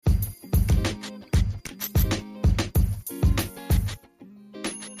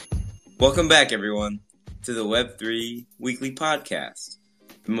Welcome back, everyone, to the Web3 Weekly Podcast,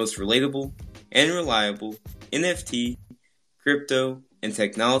 the most relatable and reliable NFT, crypto, and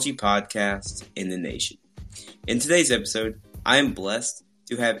technology podcast in the nation. In today's episode, I am blessed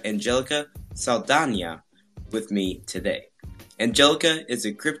to have Angelica Saldaña with me today. Angelica is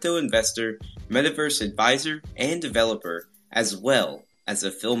a crypto investor, Metaverse advisor, and developer, as well as a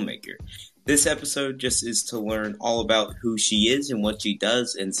filmmaker. This episode just is to learn all about who she is and what she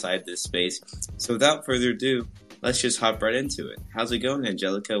does inside this space. So without further ado, let's just hop right into it. How's it going,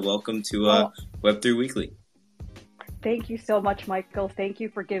 Angelica? Welcome to Web3 Weekly. Thank you so much, Michael. Thank you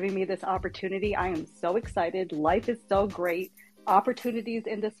for giving me this opportunity. I am so excited. Life is so great. Opportunities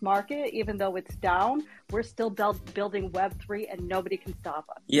in this market, even though it's down, we're still building Web3 and nobody can stop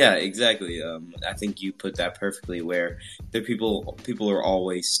us. Yeah, exactly. I think you put that perfectly, where the people are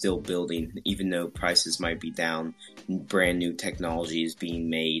always still building, even though prices might be down. Brand new technology is being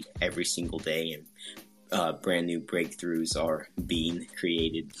made every single day, and brand new breakthroughs are being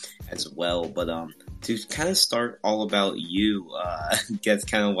created as well. But to kind of start all about you, that's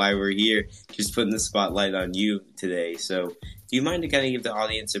kind of why we're here, just putting the spotlight on you today. So do you mind to kind of give the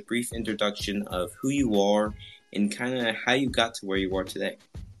audience a brief introduction of who you are and kind of how you got to where you are today?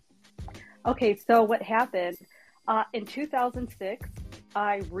 Okay, so what happened, in 2006,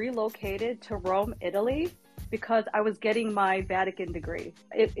 I relocated to Rome, Italy, because I was getting my Vatican degree.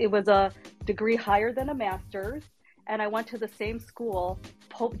 It was a degree higher than a master's, and I went to the same school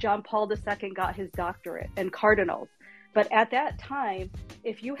Pope John Paul II got his doctorate, and cardinals. But at that time,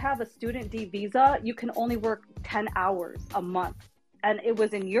 if you have a student D visa, you can only work 10 hours a month. And it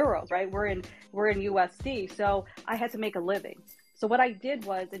was in euros, right? We're in USD. So I had to make a living. So what I did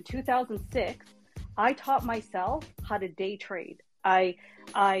was in 2006, I taught myself how to day trade. I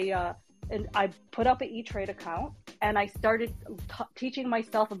put up an E-Trade account, and I started teaching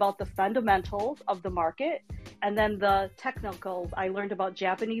myself about the fundamentals of the market, and then the technicals. I learned about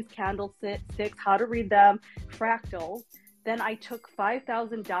Japanese candlesticks, how to read them, fractals. Then I took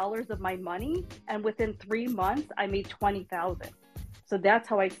 $5,000 of my money, and within 3 months, I made $20,000. So that's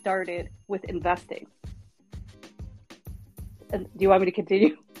how I started with investing. And do you want me to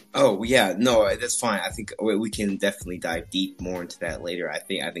continue? Oh, yeah, no, that's fine. I think we can definitely dive deep more into that later. I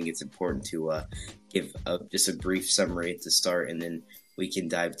think it's important to give just a brief summary to start, and then we can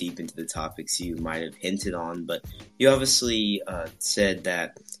dive deep into the topics you might have hinted on. But you obviously said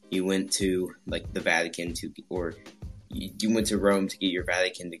that you went to the Vatican you went to Rome to get your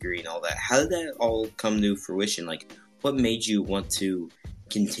Vatican degree and all that. How did that all come to fruition? What made you want to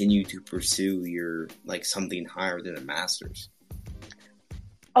continue to pursue your something higher than a master's?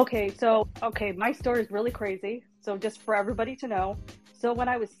 Okay, my story is really crazy. So just for everybody to know. So when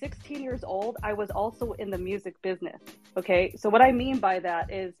I was 16 years old, I was also in the music business. Okay, so what I mean by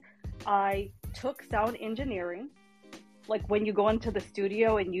that is I took sound engineering, like when you go into the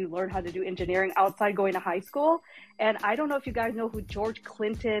studio and you learn how to do engineering outside going to high school. And I don't know if you guys know who George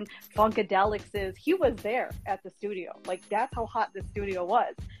Clinton Funkadelics is. He was there at the studio. That's how hot the studio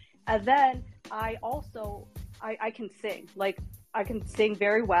was. And then I also, I can sing. I can sing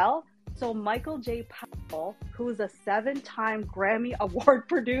very well. So Michael J. Powell, who is a 7-time Grammy Award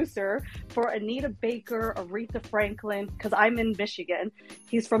producer for Anita Baker, Aretha Franklin, because I'm in Michigan.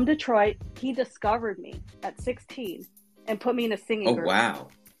 He's from Detroit. He discovered me at 16 and put me in a singing group. Oh, wow.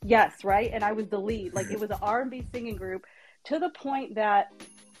 Yes, right? And I was the lead. It was an R&B singing group, to the point that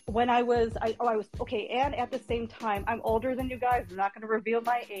when I was okay. And at the same time, I'm older than you guys. I'm not going to reveal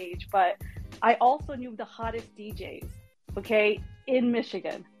my age, but I also knew the hottest DJs, okay, in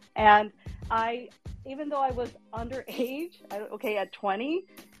Michigan. And even though I was underage, at 20,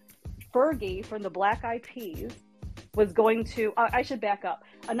 Fergie from the Black Eyed Peas was going to, I should back up.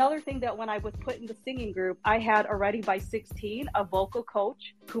 Another thing that when I was put in the singing group, I had already by 16, a vocal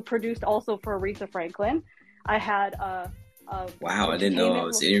coach who produced also for Aretha Franklin. I had wow, I didn't know I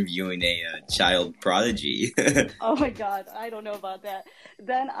was interviewing a child prodigy. Oh my God, I don't know about that.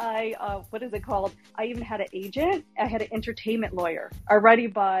 Then what is it called? I even had an agent. I had an entertainment lawyer already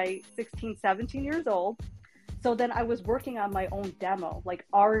by 16, 17 years old. So then I was working on my own demo,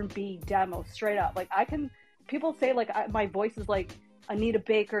 R&B demo, straight up. People say my voice is like Anita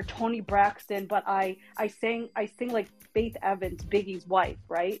Baker, Toni Braxton, but I sing like Faith Evans, Biggie's wife,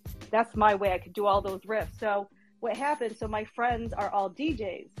 right? That's my way. I could do all those riffs. So what happened, so my friends are all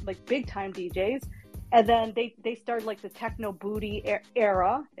DJs, big time DJs. And then they started the techno booty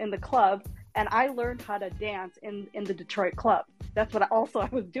era in the clubs. And I learned how to dance in the Detroit club. That's what I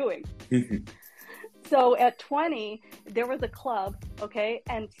was doing. So at 20, there was a club, okay?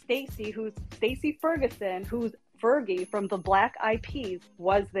 And Stacey Ferguson, who's Fergie from the Black Eyed Peas,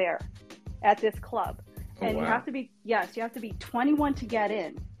 was there. at this club. Oh, And wow. you have to be 21 to get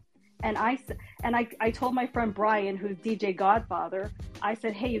in. And I told my friend Brian, who's DJ Godfather, I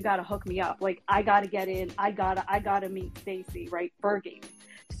said, hey, you got to hook me up. Like, I got to get in. I gotta meet Stacy, right? Fergie.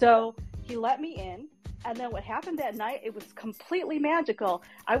 So he let me in. And then what happened that night, it was completely magical.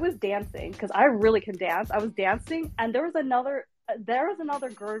 I was dancing because I really can dance. I was dancing, and there was another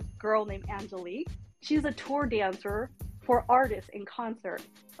girl named Angelica. She's a tour dancer for artists in concert.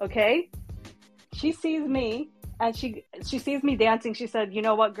 Okay, she sees me and she sees me dancing. She said, "You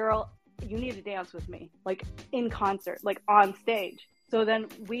know what, girl? You need to dance with me, like in concert, like on stage." So then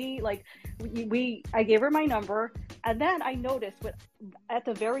I gave her my number, and then I noticed at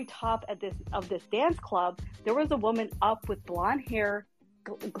the very top of this dance club, there was a woman up with blonde hair,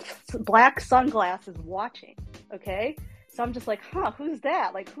 black sunglasses watching. Okay, so I'm just like, who's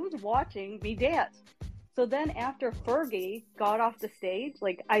that? Like, who's watching me dance? So then after Fergie got off the stage,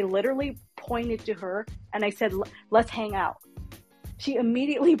 like, I literally pointed to her and I said, let's hang out. She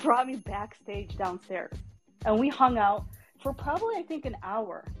immediately brought me backstage downstairs, and we hung out for probably, I think, an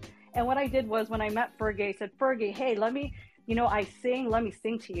hour. And what I did was, when I met Fergie, I said, Fergie, hey, let me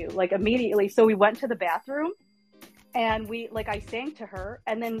sing to you, like, immediately. So we went to the bathroom, and I sang to her.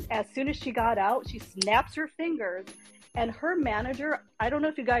 And then as soon as she got out, she snaps her fingers, and her manager, I don't know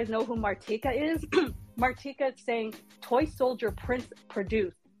if you guys know who Martika is. Martika is saying Toy Soldier Prince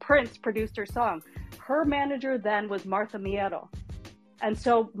produced her song. Her manager then was Martha Miero. And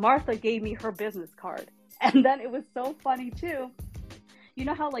so Martha gave me her business card. And then it was so funny too. You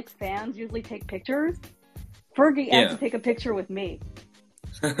know how, like, fans usually take pictures? Fergie asked to take a picture with me.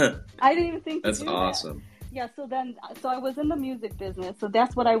 I didn't even think to do that. That's awesome. Yeah, so I was in the music business, so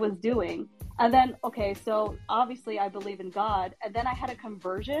that's what I was doing. And then, okay, so obviously I believe in God. And then I had a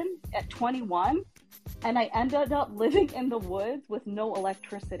conversion at 21, and I ended up living in the woods with no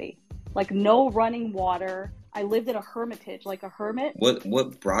electricity, like no running water. I lived in a hermitage, like a hermit.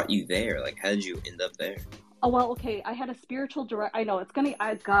 What brought you there? Like, how did you end up there? Oh, well, okay, I had a spiritual director. I know it's going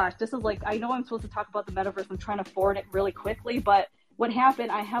to, gosh, this is like, I know I'm supposed to talk about the metaverse. I'm trying to forward it really quickly, but what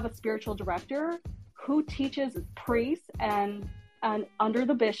happened, I have a spiritual director who teaches priests and under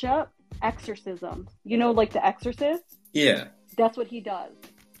the bishop exorcisms. You know, like The Exorcist? Yeah. That's what he does.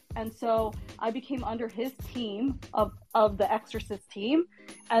 And so I became under his team of the Exorcist team.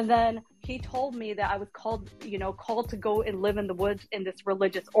 And then he told me that I was called to go and live in the woods in this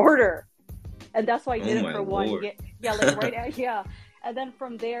religious order. And that's why I did it for 1 year. Yeah, like right. Yeah. And then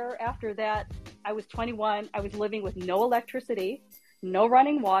from there, after that, I was 21. I was living with no electricity, no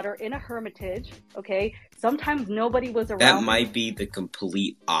running water, in a hermitage. Okay. Sometimes nobody was around. That might be the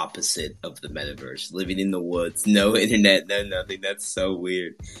complete opposite of the metaverse. Living in the woods, no internet, no nothing. That's so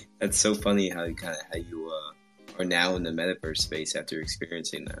weird. That's so funny how you are now in the metaverse space after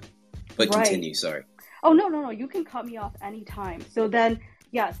experiencing that. But continue, sorry. Oh, no. You can cut me off anytime. So then,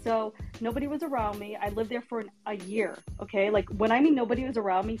 yeah, so nobody was around me. I lived there for a year, okay? Like, when I mean nobody was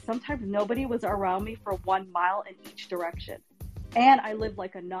around me, sometimes nobody was around me for 1 mile in each direction. And I lived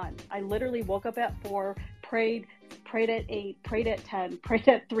like a nun. I literally woke up at 4, prayed at 8, prayed at 10, prayed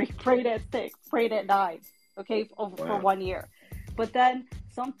at 3, prayed at 6, prayed at 9, okay, for 1 year. But then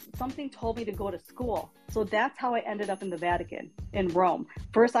something told me to go to school. So that's how I ended up in the Vatican, in Rome.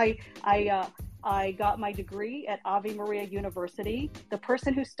 First, I got my degree at Ave Maria University. The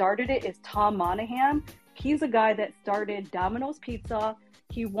person who started it is Tom Monahan. He's a guy that started Domino's Pizza.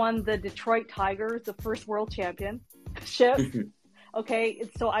 He won the Detroit Tigers, the first world championship. Okay,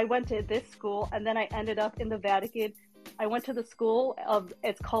 so I went to this school, and then I ended up in the Vatican. I went to the school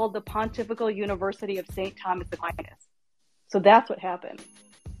it's called the Pontifical University of St. Thomas Aquinas. So that's what happened.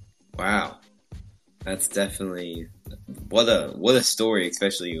 Wow. That's definitely, what a story,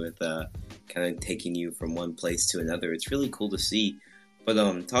 especially with kind of taking you from one place to another. It's really cool to see. But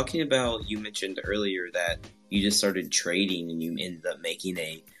talking about, you mentioned earlier that you just started trading and you ended up making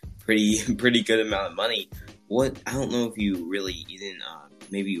a pretty good amount of money. I don't know if you didn't,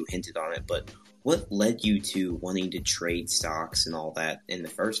 maybe you hinted on it, but what led you to wanting to trade stocks and all that in the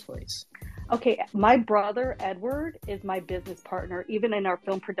first place? Okay, my brother, Edward, is my business partner, even in our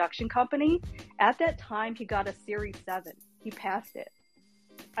film production company. At that time, he got a Series 7. He passed it.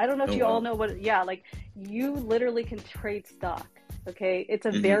 I don't know if all know what, like, you literally can trade stock, okay? It's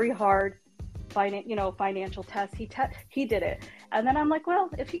a very hard financial test. He did it. And then I'm like, well,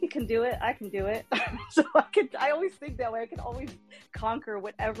 if he can do it, I can do it. So I always think that way. I can always conquer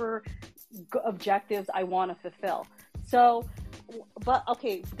whatever objectives I want to fulfill. So, but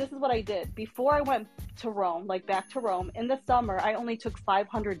okay, this is what I did. Before I went to Rome, like back to Rome, in the summer, I only took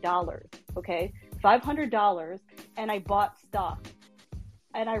 $500, okay? $500, and I bought stock.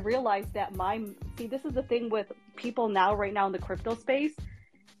 And I realized that this is the thing with people right now in the crypto space.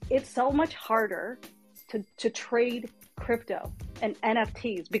 It's so much harder to trade crypto and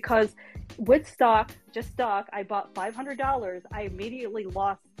NFTs because with stock, I bought $500. I immediately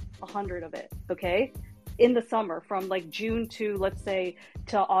lost 100 of it. Okay. In the summer from like June to let's say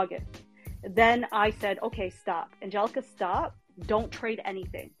to August. Then I said, okay, stop. Angelica, stop. Don't trade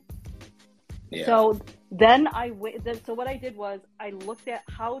anything. Yeah. So then so what I did was I looked at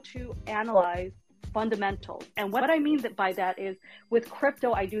how to analyze fundamentals. And what I mean by that is with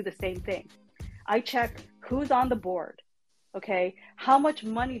crypto, I do the same thing. I check who's on the board. Okay. How much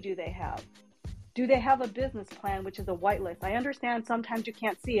money do they have? Do they have a business plan, which is a whitelist? I understand sometimes you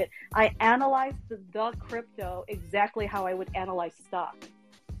can't see it. I analyze the crypto exactly how I would analyze stock.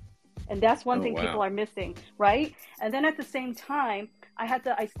 And that's one thing people are missing, right? And then at the same time,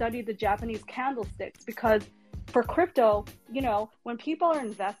 I studied the Japanese candlesticks because for crypto, when people are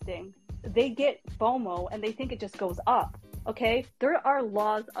investing, they get FOMO and they think it just goes up, okay? There are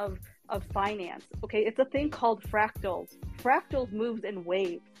laws of finance, okay? It's a thing called fractals. Fractals moves in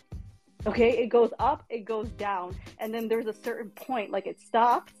waves, okay? It goes up, it goes down, and then there's a certain point, like it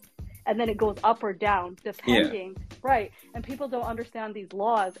stops, and then it goes up or down, depending, right? And people don't understand these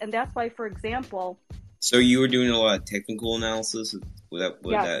laws, and that's why, for example... So you were doing a lot of technical analysis? Would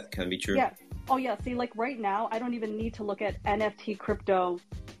that kind of be true? Yeah. Oh, yeah. See, like right now, I don't even need to look at NFT crypto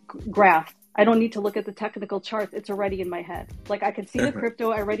graph. I don't need to look at the technical charts. It's already in my head. Like I can see the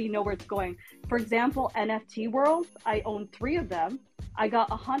crypto. I already know where it's going. For example, NFT worlds, I own 3 of them. I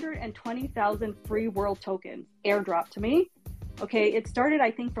got 120,000 free world tokens airdropped to me. Okay. It started, I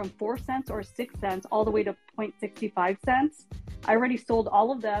think, from 4 cents or 6 cents all the way to 0.65 cents. I already sold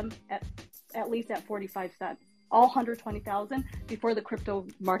all of them at least at 45 cents, all 120,000 before the crypto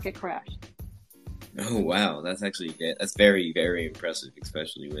market crashed. Oh, wow. That's very, very impressive,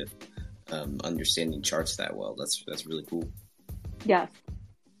 especially with understanding charts that well. That's really cool. Yes.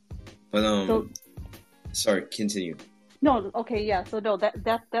 But, sorry, continue. No, okay, yeah. So no,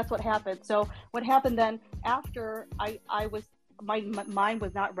 that's what happened. So what happened then after my mind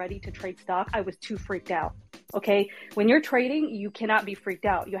was not ready to trade stock. I was too freaked out. Okay. When you're trading, you cannot be freaked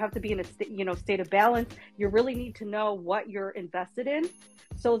out. You have to be in a state of balance. You really need to know what you're invested in.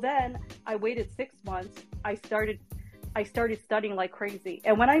 So then I waited 6 months. I started studying like crazy.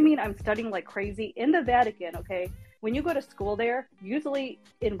 And when I mean I'm studying like crazy in the Vatican, okay, when you go to school there, usually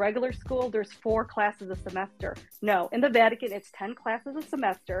in regular school, there's 4 classes a semester. No, in the Vatican, it's 10 classes a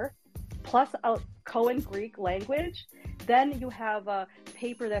semester plus a Koine Greek language. Then you have a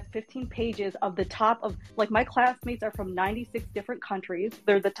paper that's 15 pages of the top of, like my classmates are from 96 different countries.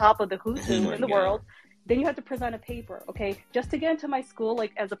 They're the top of the who's who in the world. Then you have to present a paper, okay? Just to get into my school,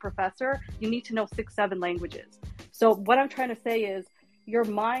 like as a professor, you need to know 6-7 languages. So what I'm trying to say is your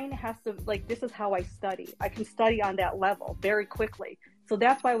mind has to, like, this is how I study. I can study on that level very quickly. So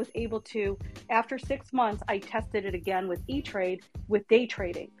that's why I was able to, after 6 months, I tested it again with E-Trade, with day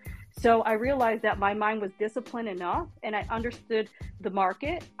trading. So I realized that my mind was disciplined enough and I understood the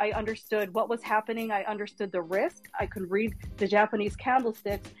market. I understood what was happening. I understood the risk. I could read the Japanese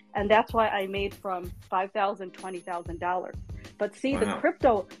candlesticks. And that's why I made from $5,000, $20,000. But see, the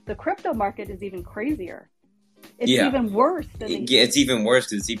crypto market is even crazier. It's even worse. It's even worse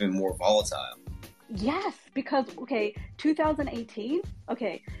because it's even more volatile. Yes, because, 2018,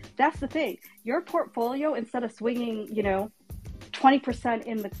 that's the thing. Your portfolio, instead of swinging, 20%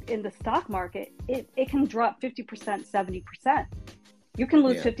 in the stock market, it can drop 50%, 70%. You can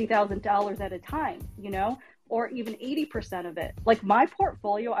lose $50,000 at a time, or even 80% of it. Like my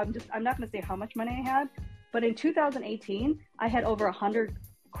portfolio, I'm not going to say how much money I had, but in 2018, I had over 100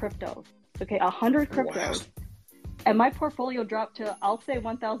 cryptos. 100 cryptos. Wow. And my portfolio dropped to, I'll say,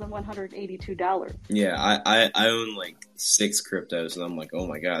 $1,182. Yeah, I own like 6 cryptos, and I'm like, oh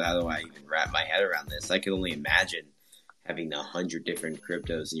my god, how do I even wrap my head around this? I can only imagine having 100 different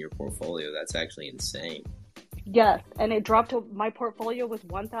cryptos in your portfolio. That's actually insane. Yes, and it dropped to, my portfolio was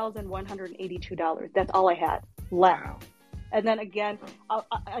 $1,182. That's all I had left. Wow. And then again,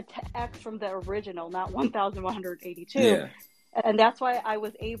 I X from the original, not 1,182. Yeah. And that's why I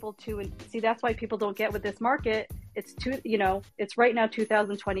was able to, and see, that's why people don't get with this market. It's it's right now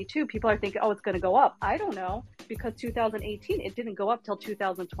 2022. People are thinking, oh, it's going to go up. I don't know, because 2018, it didn't go up till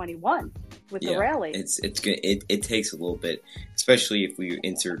 2021 with the rally. It takes a little bit, especially if we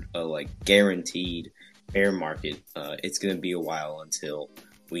insert a guaranteed bear market. It's going to be a while until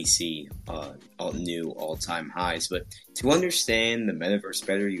we see new all-time highs. But to understand the metaverse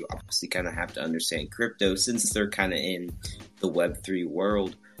better, you obviously kind of have to understand crypto, since they're kind of in the Web3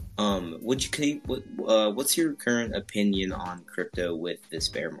 world. What's your current opinion on crypto with this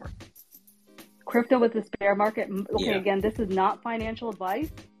bear market? Crypto with this bear market. Okay, Yeah. again, this is not financial advice.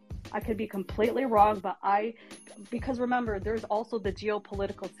 I could be completely wrong, but because remember, there's also the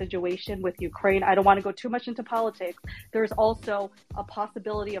geopolitical situation with Ukraine. I don't want to go too much into politics. There's also a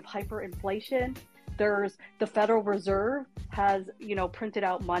possibility of hyperinflation. There's the Federal Reserve has, printed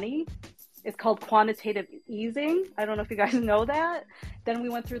out money. It's called quantitative easing. I don't know if you guys know that. Then we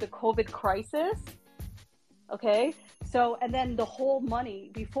went through the COVID crisis. Okay. So, and then the whole money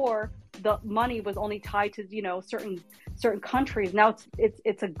before, the money was only tied to, certain countries. Now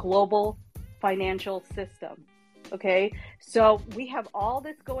it's a global financial system. Okay. So we have all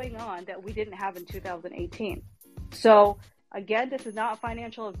this going on that we didn't have in 2018. So again, this is not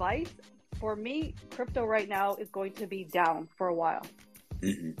financial advice. For me, crypto right now is going to be down for a while.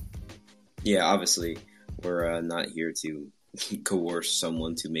 Mm-hmm. Yeah, obviously, we're not here to coerce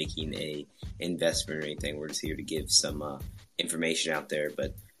someone to making a investment or anything. We're just here to give some information out there.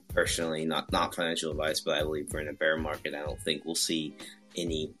 But personally, not financial advice, but I believe we're in a bear market. I don't think we'll see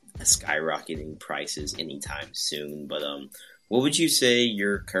any skyrocketing prices anytime soon. But what would you say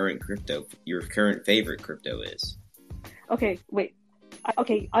your current favorite crypto is? Okay, wait.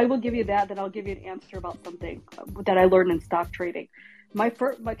 Okay, I will give you that. Then I'll give you an answer about something that I learned in stock trading. My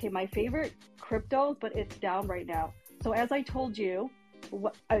favorite crypto, but it's down right now. So as I told you,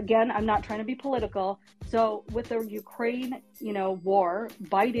 again, I'm not trying to be political. So with the Ukraine, war,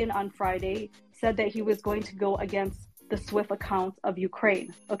 Biden on Friday said that he was going to go against the SWIFT accounts of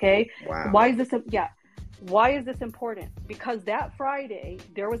Ukraine. Okay. Wow. Why is this? Why is this important? Because that Friday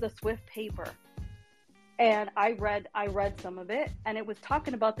there was a SWIFT paper, and I read some of it, and it was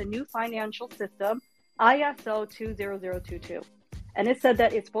talking about the new financial system, ISO 20022. And it said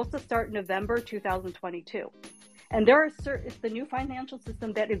that it's supposed to start November 2022. And it's the new financial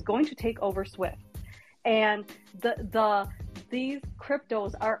system that is going to take over SWIFT. And these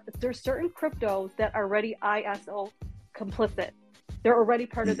cryptos there's certain cryptos that are already ISO complicit. They're already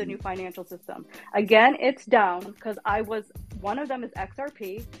part of the new financial system. Again, it's down because one of them is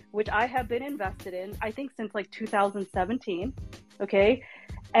XRP, which I have been invested in, I think since like 2017. Okay.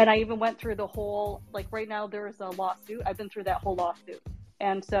 And I even went through the whole, right now there's a lawsuit. I've been through that whole lawsuit.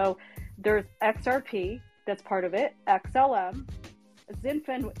 And so there's XRP that's part of it, XLM,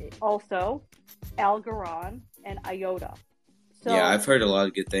 Zinfin also, Algorand, and IOTA. So, yeah, I've heard a lot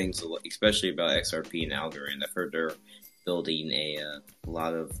of good things, especially about XRP and Algorand. I've heard they're building a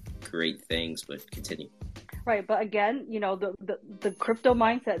lot of great things, but continue. Right. But again, the crypto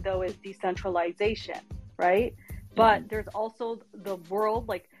mindset, though, is decentralization, right? But there's also the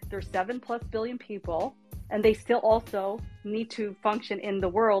world, there's 7+ billion people, and they still also need to function in the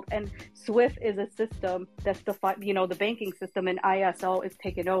world. And SWIFT is a system that's the banking system, and ISO is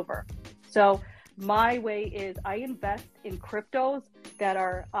taken over. So my way is I invest in cryptos that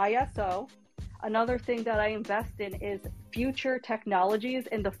are ISO. Another thing that I invest in is future technologies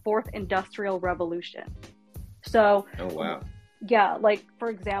in the fourth industrial revolution. So, oh, wow. Yeah, for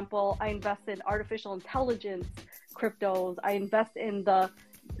example, I invest in artificial intelligence cryptos. I invest in the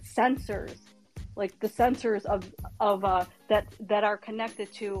sensors, the sensors of that are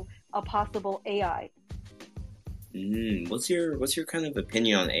connected to a possible AI. What's your kind of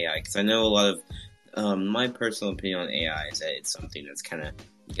opinion on AI? Because I know a lot of my personal opinion on AI is that it's something that's kind of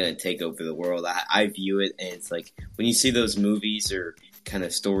going to take over the world. I view it, and it's like when you see those movies or kind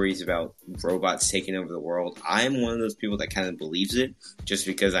of stories about robots taking over the world, I'm one of those people that kind of believes it, just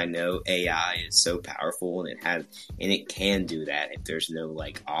because I know AI is so powerful and it can do that if there's no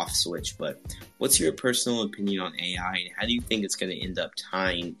off switch. But what's your personal opinion on AI, and how do you think it's going to end up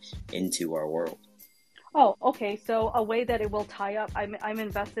tying into our world? Oh, okay. So a way that it will tie up, I'm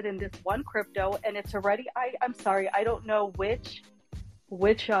invested in this one crypto, and it's already, I'm sorry, I don't know which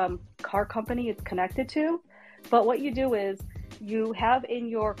car company it's connected to, but what you do is you have in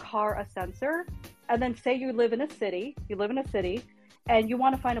your car a sensor, and then say you live in a city, and you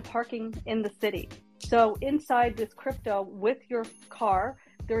want to find a parking in the city. So inside this crypto with your car,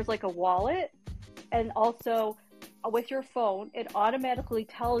 there's a wallet, and also with your phone, it automatically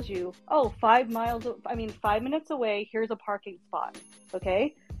tells you, 5 minutes away, here's a parking spot.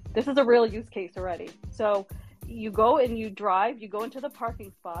 Okay. This is a real use case already. So you go and you drive, you go into the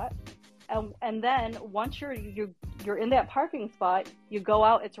parking spot, and then once you're in that parking spot, you go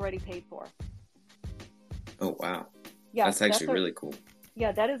out, it's already paid for. Oh, wow. Yeah. That's actually really cool.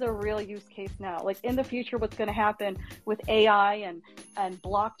 Yeah, that is a real use case now. In the future, what's going to happen with AI and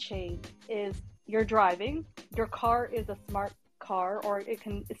blockchain is you're driving, your car is a smart car, or it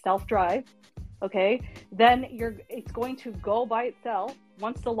can self-drive. Okay. Then it's going to go by itself,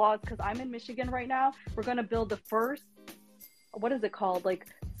 once the laws, because I'm in Michigan right now, we're going to build the first, what is it called? Like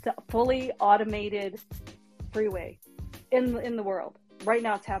fully automated freeway in the world. Right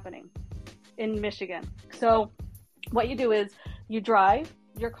now it's happening in Michigan. So what you do is you drive,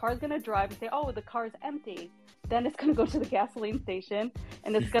 your car's going to drive and say, oh, the car's empty. Then it's going to go to the gasoline station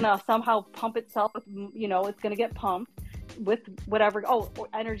and it's going to somehow pump itself with, you know, it's going to get pumped with whatever, or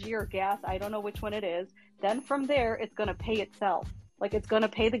energy or gas. I don't know which one it is. Then from there, it's going to pay itself. Like it's going to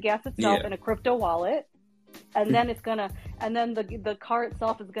pay the gas itself in a crypto wallet. And then and then the car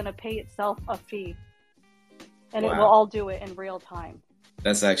itself is going to pay itself a fee. And it will all do it in real time.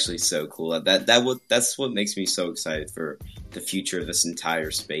 That's actually so cool. That's what makes me so excited for the future of this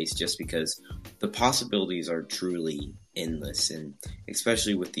entire space, just because the possibilities are truly endless, and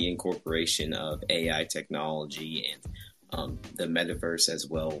especially with the incorporation of AI technology and the metaverse as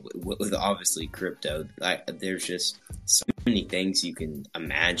well, with obviously crypto. There's just so many things you can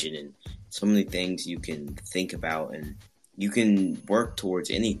imagine and so many things you can think about, and you can work towards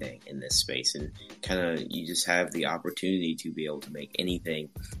anything in this space, and kind of you just have the opportunity to be able to make anything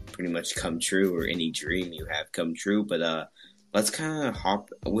pretty much come true, or any dream you have come true. But let's kind of hop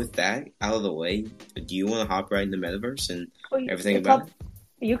with that out of the way. Do you want to hop right into Metaverse and everything about it?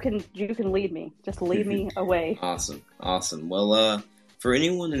 You can lead me. Just lead me away. Awesome. Well, for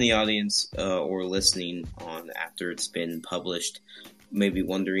anyone in the audience or listening on after it's been published, maybe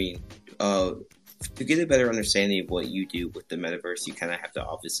wondering, to get a better understanding of what you do with the Metaverse, you kind of have to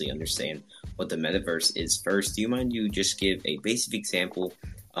obviously understand what the Metaverse is first. Do you mind you just give a basic example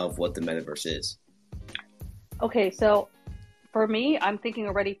of what the Metaverse is? Okay, so for me, I'm thinking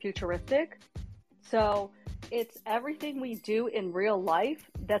already futuristic. So it's everything we do in real life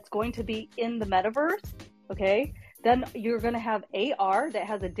that's going to be in the Metaverse, okay? Then you're going to have AR that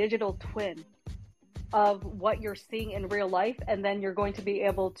has a digital twin of what you're seeing in real life, and then you're going to be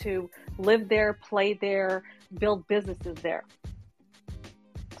able to live there, play there, build businesses there.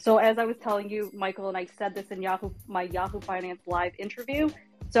 So as I was telling you, Michael, and I said this in my Yahoo Finance Live interview.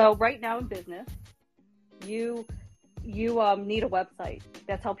 So right now in business, you need a website.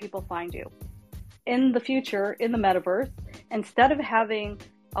 That's how people find you. In the future, in the Metaverse, instead of having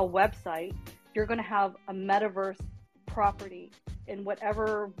a website, you're going to have a Metaverse property in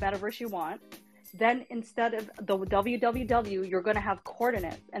whatever Metaverse you want. Then instead of the www, you're going to have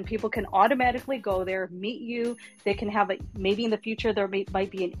coordinates, and people can automatically go there, meet you. They can have maybe in the future, there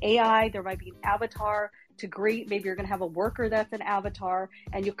might be an AI, there might be an avatar to greet. Maybe you're going to have a worker that's an avatar,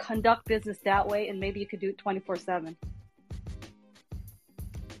 and you conduct business that way, and maybe you could do it 24/7.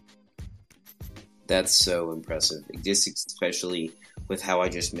 That's so impressive, just especially with how I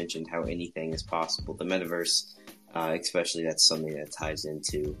just mentioned how anything is possible. The Metaverse, especially, that's something that ties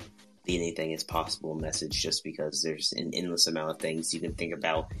into the anything is possible message, just because there's an endless amount of things you can think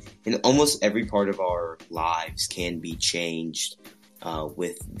about, and almost every part of our lives can be changed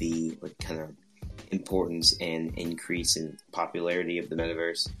with the kind of importance and increase in popularity of the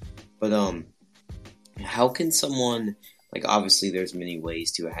Metaverse. But how can someone, obviously there's many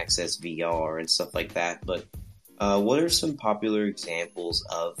ways to access VR and stuff like that, but what are some popular examples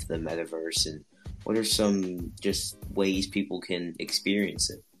of the Metaverse, and what are some just ways people can experience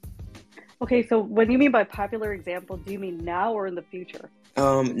it? Okay, so what do you mean by popular example? Do you mean now or in the future?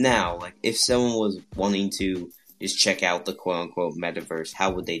 Now, if someone was wanting to just check out the quote-unquote Metaverse, how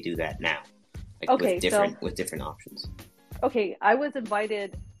would they do that now? With different options. Okay, I was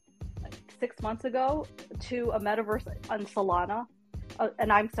invited 6 months ago to a Metaverse on Saldaña.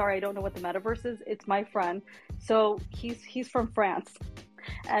 And I'm sorry, I don't know what the Metaverse is. It's my friend. So he's from France.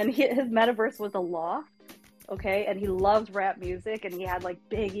 And his Metaverse was a loft. Okay, and he loves rap music, and he had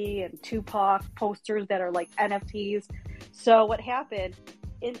Biggie and Tupac posters that are NFTs. So what happened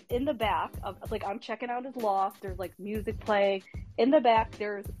in the back of I'm checking out his loft, there's music playing. In the back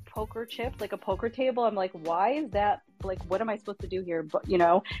there's poker chips, a poker table. I'm like, why is that? What am I supposed to do here? But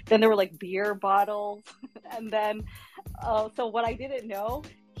then there were beer bottles. And then so what I didn't know,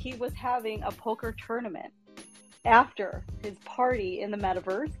 he was having a poker tournament after his party in the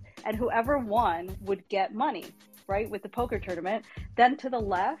Metaverse. And whoever won would get money, right, with the poker tournament. Then to the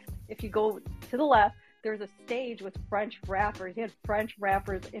left, if you go to the left, there's a stage with French rappers. He had French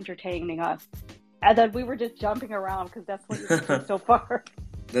rappers entertaining us. And then we were just jumping around because that's what you can do so far.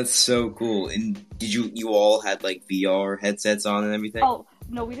 That's so cool. And did you all had VR headsets on and everything? Oh,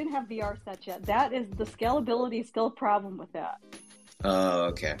 no, we didn't have VR sets yet. That is, the scalability is still a problem with that. Oh,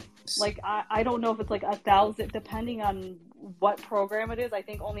 okay. I don't know if it's 1,000, depending on what program it is. I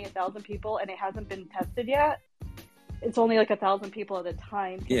think only 1,000 people, and it hasn't been tested yet. It's only 1,000 people at a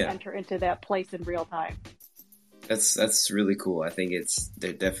time can enter into that place in real time. That's really cool. I think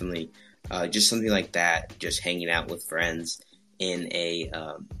they're definitely just something like that, just hanging out with friends in a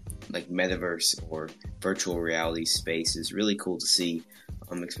like metaverse or virtual reality space is really cool to see,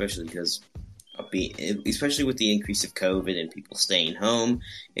 especially because especially with the increase of COVID and people staying home,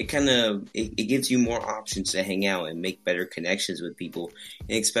 it gives you more options to hang out and make better connections with people,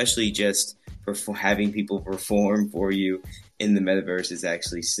 and especially just having people perform for you in the metaverse is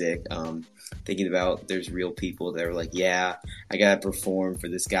actually sick. Thinking about there's real people that are like, yeah, I gotta perform for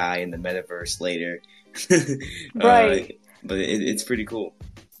this guy in the metaverse later. Right. But it's pretty cool.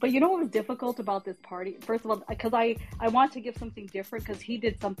 But you know what was difficult about this party? First of all, because I want to give something different because he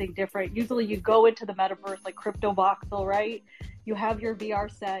did something different. Usually you go into the metaverse like Crypto Voxel, right? You have your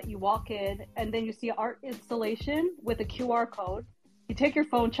VR set, you walk in, and then you see art installation with a QR code. You take your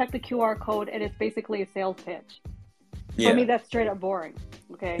phone, check the QR code, and it's basically a sales pitch. For me, that's straight up boring.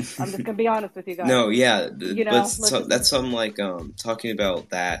 Okay, I'm just gonna be honest with you guys. No, yeah, You know, but that's something like talking about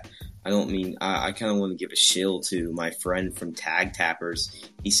that. I don't mean I kind of want to give a shill to my friend from Tag Tappers.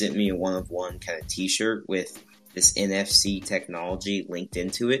 He sent me a one-of-one kind of T-shirt with this NFC technology linked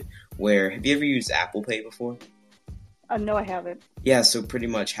into it. Where have you ever used Apple Pay before? No, I haven't. Yeah, so pretty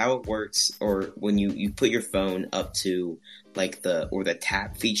much how it works, or when you put your phone up to like the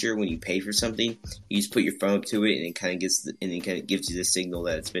tap feature when you pay for something, you just put your phone up to it and it kind of gives you the signal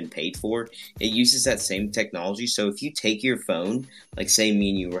that it's been paid for. It uses that same technology. So if you take your phone, like say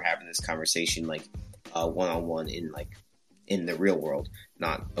me and you were having this conversation like one-on-one in the real world,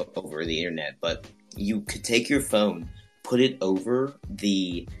 not over the internet, but you could take your phone, put it over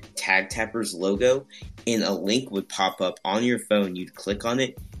the Tag Tappers logo, and a link would pop up on your phone. You'd click on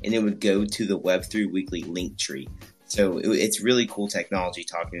it, and it would go to the Web3 Weekly link tree. So it's really cool technology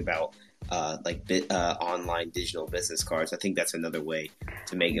talking about online digital business cards. I think that's another way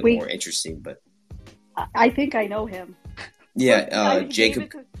to make it more interesting. But I think I know him. Yeah,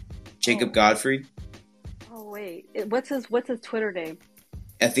 Jacob Godfrey. Oh wait, what's his Twitter name?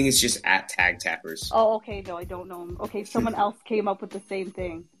 I think it's just at Tag Tappers. Oh, okay. No, I don't know him. Okay, someone else came up with the same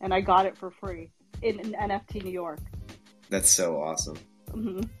thing, and I got it for free in NFT New York. That's so awesome.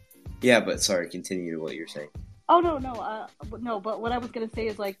 Mm-hmm. Yeah, but sorry, continue to what you're saying. Oh no. But what I was gonna say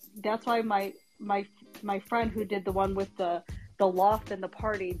is like that's why my friend who did the one with the loft and the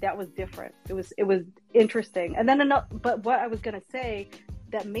party, that was different. It was interesting. And then but what I was gonna say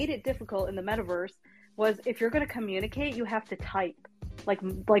that made it difficult in the metaverse was if you're gonna communicate, you have to type. Like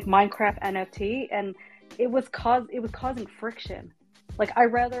Minecraft NFT, and it was causing friction. Like I'd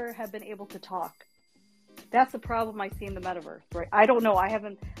rather have been able to talk. That's the problem I see in the metaverse, right? I don't know.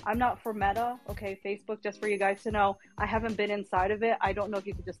 I'm not for Meta. Okay, Facebook, just for you guys to know, I haven't been inside of it. I don't know if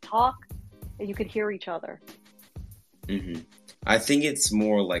you could just talk and you could hear each other. Mm-hmm. I think it's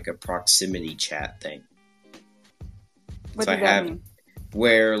more like a proximity chat thing. What does that mean?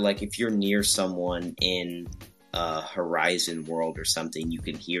 Where like if you're near someone in Horizon world or something, you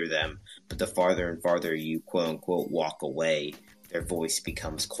can hear them, but the farther and farther you quote unquote walk away, their voice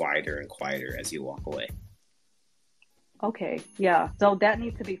becomes quieter and quieter as you walk away. Okay, yeah. So that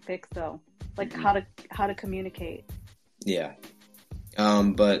needs to be fixed though. Like mm-hmm. how to communicate. Yeah.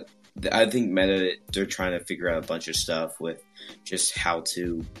 But I think Meta, they're trying to figure out a bunch of stuff with just how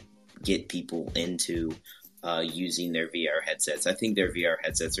to get people into using their VR headsets. I think their VR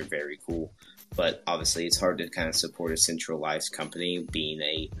headsets are very cool. But obviously, it's hard to kind of support a centralized company being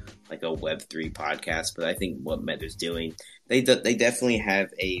a Web3 podcast. But I think what Meta's doing, they definitely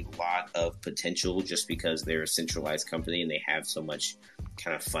have a lot of potential just because they're a centralized company and they have so much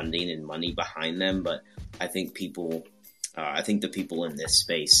kind of funding and money behind them. But I think the people in this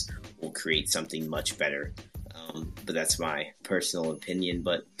space will create something much better. But that's my personal opinion.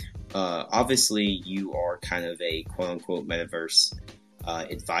 But obviously, you are kind of a quote unquote metaverse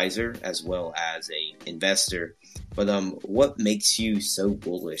advisor as well as a investor, but what makes you so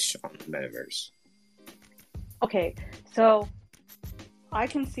bullish on the metaverse? Okay, so I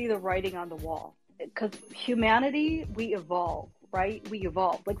can see the writing on the wall because humanity, we evolve, right? We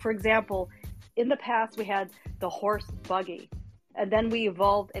evolve. Like for example, in the past we had the horse buggy, and then we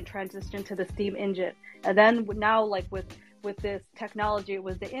evolved and transitioned to the steam engine, and then now like with this technology, it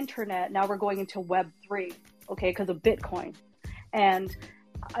was the internet. Now we're going into Web3, okay, because of Bitcoin. And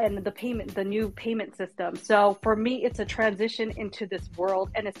the new payment system. So for me, it's a transition into this world,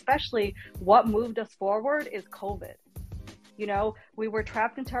 and especially what moved us forward is COVID. You know, we were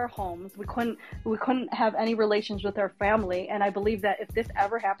trapped into our homes. We couldn't have any relations with our family. And I believe that if this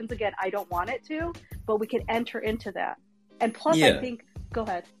ever happens again, I don't want it to, but we can enter into that. And plus, yeah. I think, go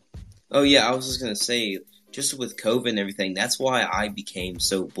ahead. Oh yeah, I was just gonna say, just with COVID and everything, that's why I became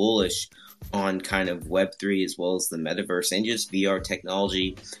so bullish on kind of Web3 as well as the Metaverse and just VR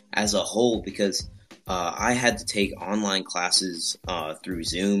technology as a whole, because I had to take online classes through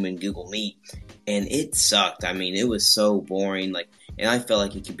Zoom and Google Meet, and it sucked. I mean, it was so boring, and I felt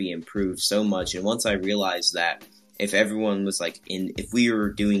like it could be improved so much. And once I realized that if everyone was if we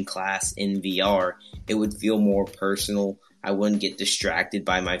were doing class in VR, it would feel more personal. I wouldn't get distracted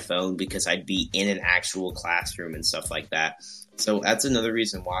by my phone because I'd be in an actual classroom and stuff like that. So that's another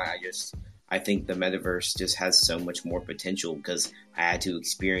reason why I think the Metaverse just has so much more potential, because I had to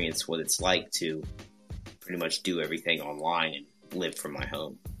experience what it's like to pretty much do everything online and live from my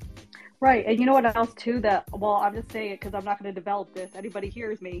home. Right. And you know what else too, I'm just saying it because I'm not going to develop this. Anybody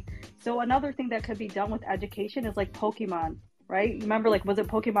hears me. So another thing that could be done with education is like Pokemon, right? Remember, was it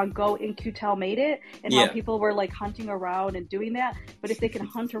Pokemon Go? In-Q-Tel made it, and how people were hunting around and doing that. But if they can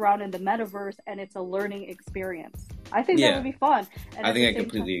hunt around in the Metaverse and it's a learning experience, I think that would be fun. And I think I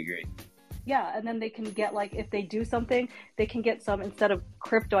completely agree. Yeah, and then they can get, if they do something, they can get some, instead of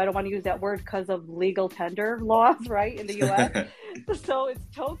crypto, I don't want to use that word because of legal tender laws, right, in the U.S. So it's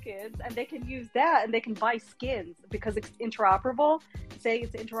tokens, and they can use that, and they can buy skins because it's interoperable. Say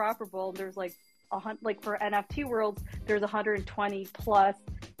it's interoperable, there's for NFT worlds, there's 120 plus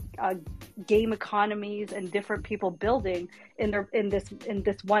game economies and different people building in this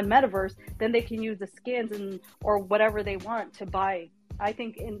one metaverse. Then they can use the skins or whatever they want to buy. I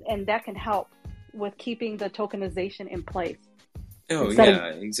think, and that can help with keeping the tokenization in place. Oh yeah,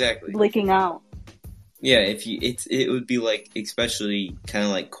 exactly. Leaking out. Yeah, it would be especially kind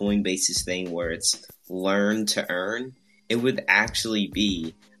of like Coinbase's thing where it's learn to earn. It would actually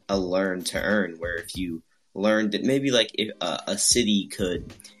be a learn to earn, where if you learned that maybe if a city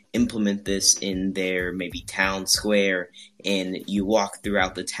could implement this in their maybe town square, and you walk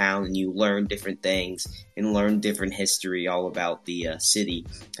throughout the town and you learn different things and learn different history all about the city.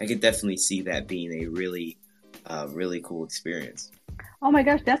 I could definitely see that being a really cool experience. Oh my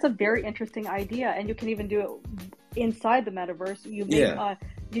gosh, that's a very interesting idea, and you can even do it inside the metaverse. You make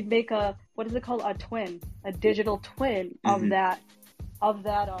you'd make a, what is it called, a twin, a digital twin of that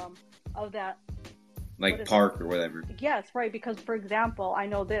park or whatever. Yes, right. Because, for example, I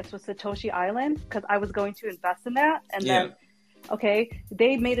know this with Satoshi Island, because I was going to invest in that. And then,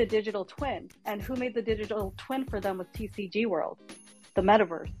 they made a digital twin. And who made the digital twin for them was TCG World, the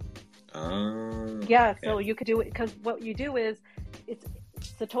Metaverse. So you could do it, because what you do is,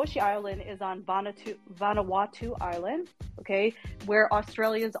 Satoshi Island is on Vanuatu Island, where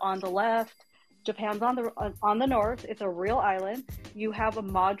Australia's on the left, Japan's on the north. It's a real island. You have a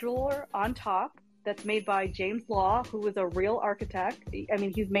modular on top that's made by James Law, who is a real architect. I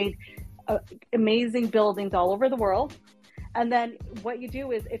mean, he's made amazing buildings all over the world. And then what you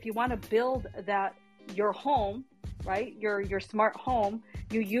do is, if you want to build your home, right, your smart home,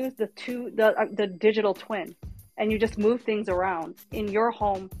 you use the digital twin, and you just move things around in your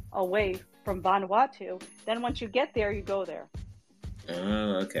home away from Vanuatu. Then once you get there, you go there.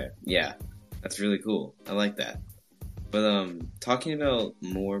 Oh, okay. Yeah, that's really cool. I like that. But talking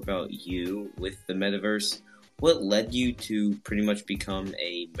more about you with the Metaverse, what led you to pretty much become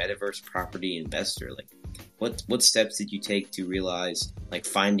a Metaverse property investor? What steps did you take to realize,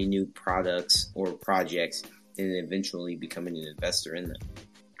 finding new products or projects and eventually becoming an investor in them?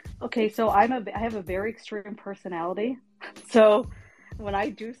 Okay, so I have a very extreme personality. So when I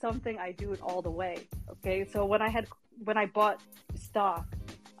do something, I do it all the way. Okay, so when I bought stock,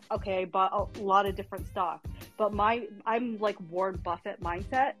 I bought a lot of different stock. But I'm like Warren Buffett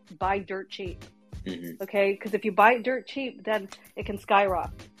mindset, buy dirt cheap. Okay, because if you buy it dirt cheap, then it can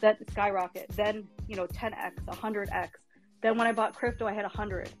skyrocket. Then 10x, 100x. Then when I bought crypto, I had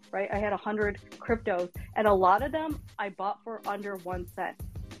 100. Right, I had 100 cryptos, and a lot of them I bought for under 1 cent.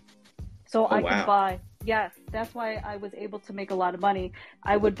 So I could buy. Yes, that's why I was able to make a lot of money.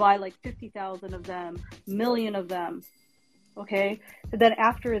 I would buy 50,000 of them, million of them. Okay, and then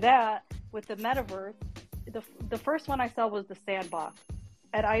after that, with the Metaverse, the first one I saw was the Sandbox.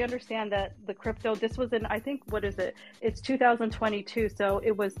 And I understand that the crypto, this was in, I think, what is it? It's 2022. So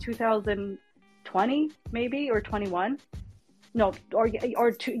it was 2020, maybe, or 21. No,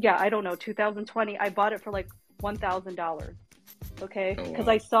 I don't know, 2020. I bought it for $1,000. Okay. Because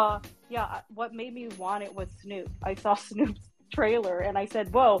I saw, what made me want it was Snoop. I saw Snoop's trailer and I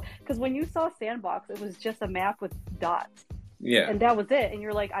said, whoa. Because when you saw Sandbox, it was just a map with dots. Yeah. And that was it. And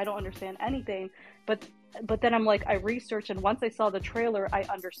you're like, I don't understand anything. But then I'm I researched, and once I saw the trailer, I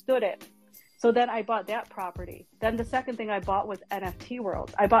understood it. So then I bought that property. Then the second thing I bought was NFT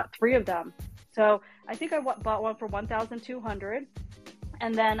World. I bought 3 of them. So I think I bought one for 1,200,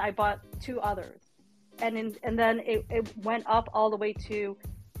 and then I bought 2 others. And then it went up all the way to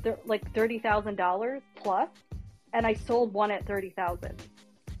like $30,000 plus, and I sold one at $30,000.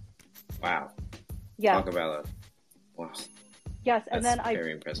 Wow. Yeah. Talk about wow. Yes, and That's then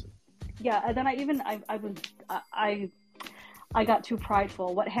very impressive. Yeah, and then I got too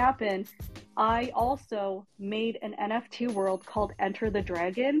prideful. What happened? I also made an NFT world called Enter the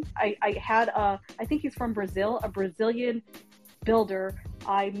Dragon. I had I think he's from Brazil, a Brazilian builder.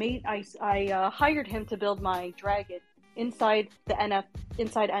 I hired him to build my dragon inside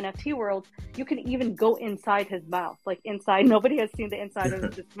NFT world. You can even go inside his mouth, like inside. Nobody has seen the inside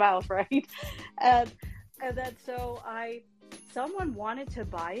of his mouth, right? And then someone wanted to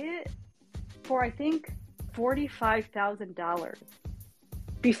buy it for, I think, $45,000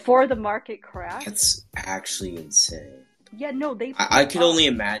 before the market crashed. That's actually insane. Yeah, no, I could only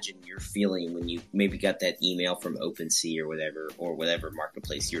imagine your feeling when you maybe got that email from OpenSea or whatever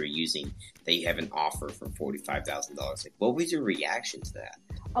marketplace you were using that you have an offer for $45,000. Like, what was your reaction to that?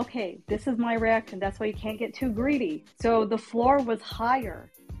 Okay, this is my reaction. That's why you can't get too greedy. So the floor was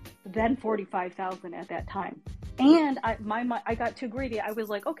higher than $45,000 at that time. And I got too greedy. I was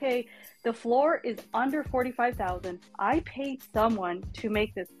like, okay, the floor is under $45,000. I paid someone to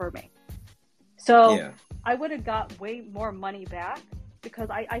make this for me. So yeah. I would have got way more money back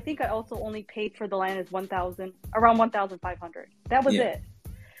because I think I also only paid for the land as around $1,500. That was it.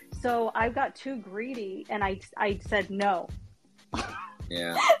 So I got too greedy and I said no.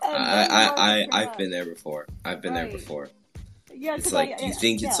 Yeah. I've been there before. There before. Yeah, it's like you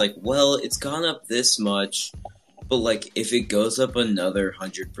think it's like, well, it's gone up this much, but like if it goes up another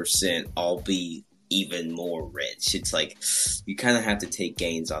 100%, I'll be even more rich. It's like you kind of have to take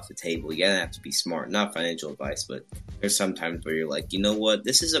gains off the table. You gotta have to be smart. Not financial advice, but there's some times where you're like, you know what,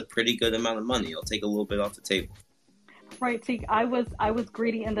 this is a pretty good amount of money. I'll take a little bit off the table. Right. See, I was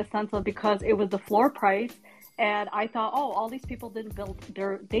greedy in the sense of because it was the floor price, and I thought, oh, all these people they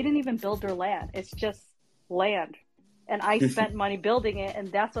didn't even build their land. It's just land, and I spent money building it,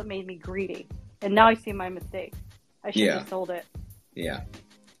 and that's what made me greedy. And now I see my mistake. I should have sold it. Yeah.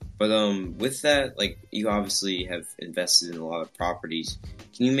 But with that, like, you obviously have invested in a lot of properties.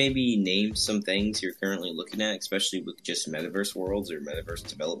 Can you maybe name some things you're currently looking at, especially with just Metaverse worlds or Metaverse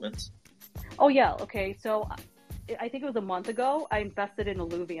developments? Oh, yeah. Okay. So I think it was a month ago, I invested in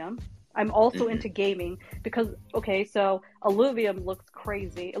Illuvium. I'm also into gaming because, okay, so Illuvium looks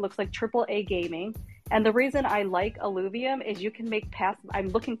crazy. It looks like AAA gaming. And the reason I like Illuvium is you can make I'm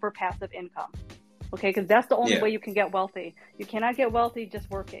looking for passive income. Okay, because that's the only way you can get wealthy. You cannot get wealthy just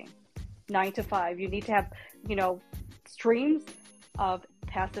working 9 to 5. You need to have, streams of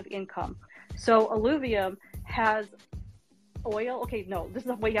passive income. So Illuvium has oil. Okay, no, this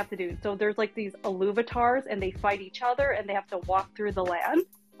is what you have to do. So there's like these Illuvatars, and they fight each other, and they have to walk through the land.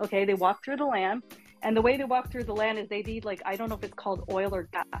 Okay, they walk through the land. And the way they walk through the land is they need, like, I don't know if it's called oil or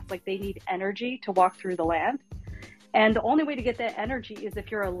gas. Like, they need energy to walk through the land. And the only way to get that energy is if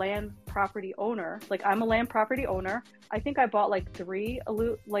you're a land property owner. Like, I'm a land property owner. I think I bought like 3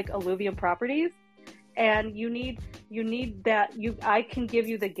 Illuvium properties, and you need that. I can give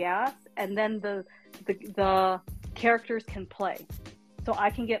you the gas, and then the characters can play, so I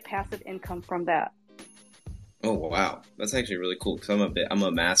can get passive income from that. Oh wow, that's actually really cool. Because I'm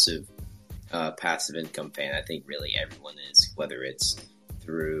a massive passive income fan. I think really everyone is, whether it's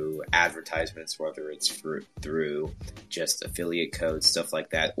through advertisements, whether it's through just affiliate codes, stuff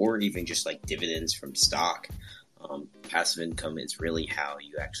like that, or even just like dividends from stock. Passive income is really how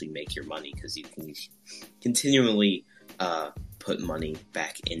you actually make your money, because you can continually put money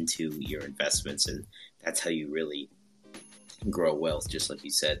back into your investments, and that's how you really grow wealth, just like you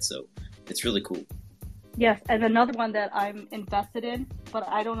said. So it's really cool. Yes, and another one that I'm invested in, but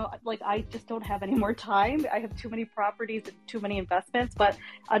I don't know, like, I just don't have any more time. I have too many properties and too many investments. But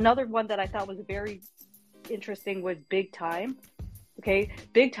another one that I thought was very interesting was Big Time. Okay,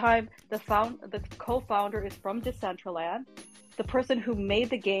 Big Time, the co-founder is from Decentraland. The person who made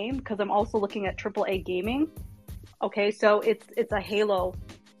the game, because I'm also looking at AAA gaming. Okay, so it's a Halo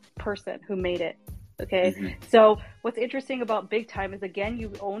person who made it. Okay, So what's interesting about Big Time is, again, you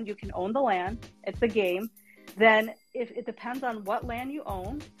can own the land. It's a game. Then if it depends on what land you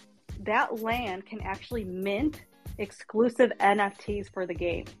own, that land can actually mint exclusive NFTs for the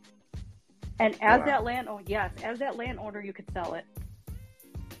game. And as that landowner, you could sell it.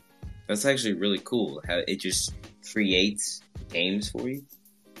 That's actually really cool. How it just creates games for you.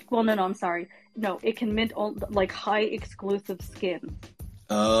 Well, no, I'm sorry. No, it can mint like high exclusive skins.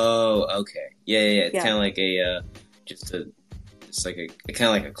 Oh, okay. Yeah. It's kind of like kind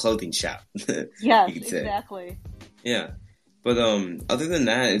of like a clothing shop. Yes, exactly. Yeah, but other than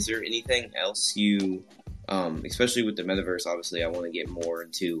that, is there anything else you especially with the metaverse. Obviously, I want to get more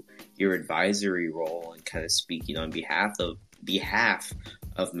into your advisory role and kind of speaking on behalf of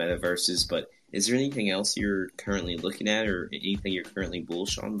metaverses. But is there anything else you're currently looking at, or anything you're currently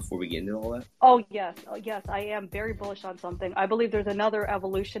bullish on before we get into all that? Oh yes, I am very bullish on something. I believe there's another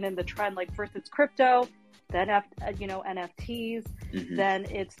evolution in the trend. Like first it's crypto, then NFTs, then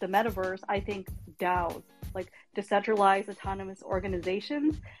it's the metaverse. I think DAOs, like decentralized autonomous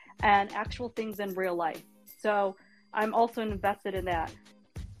organizations, and actual things in real life. So I'm also invested in that.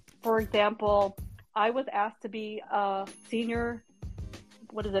 For example, I was asked to be a senior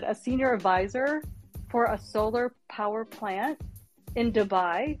advisor for a solar power plant in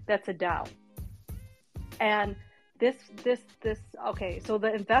Dubai. That's a DAO. And so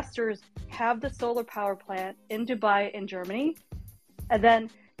the investors have the solar power plant in Dubai in Germany, and then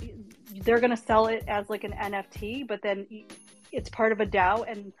they're going to sell it as like an NFT, but then it's part of a DAO,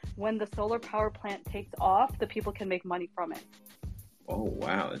 and when the solar power plant takes off, the people can make money from it. Oh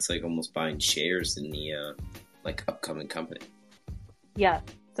wow, it's like almost buying shares in the like upcoming company. Yeah,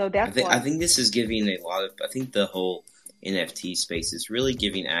 so I think this is giving a lot of. I think the whole NFT space is really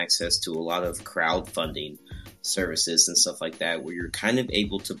giving access to a lot of crowdfunding services and stuff like that, where you're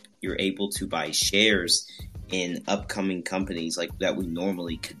able to buy shares in upcoming companies like that we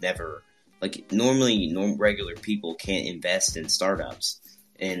normally could never. Like normally, regular people can't invest in startups,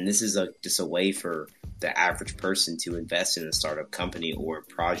 and this is just a way for the average person to invest in a startup company or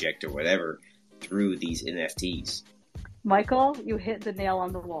project or whatever through these NFTs. Michael, you hit the nail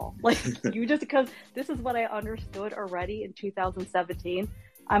on the wall. Like because this is what I understood already in 2017.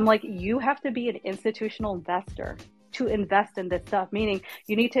 I'm like, you have to be an institutional investor to invest in this stuff. Meaning,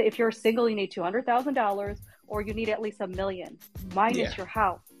 you need to, if you're single, you need $200,000, or you need at least $1 million minus your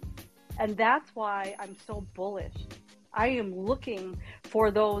house. And that's why I'm so bullish. I am looking for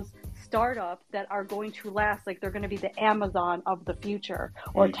those startups that are going to last, like they're going to be the Amazon of the future,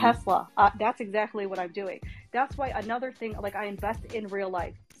 or Tesla. That's exactly what I'm doing. That's why another thing, like I invest in real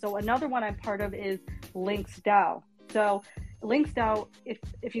life. So another one I'm part of is Links DAO. So Links DAO,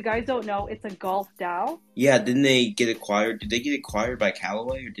 if you guys don't know, it's a golf DAO. Yeah, didn't they get acquired? Did they get acquired by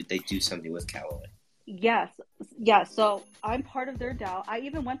Callaway, or did they do something with Callaway? Yes. Yeah. So I'm part of their DAO. I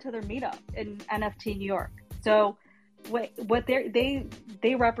even went to their meetup in NFT New York. So what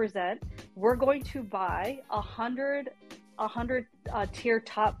they represent, we're going to buy 100 tier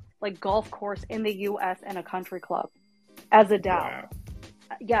top like golf course in the US and a country club as a DAO. Wow.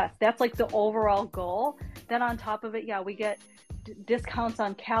 Yes, that's like the overall goal. Then on top of it, yeah, we get discounts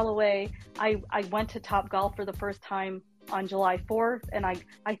on Callaway. I went to Top Golf for the first time on July 4th, and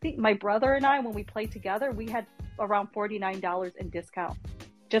I think my brother and I, when we played together, we had around $49 in discount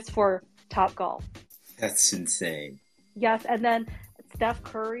just for Top Golf. That's insane. Yes, and then Steph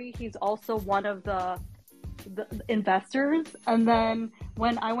Curry, he's also one of the investors. And then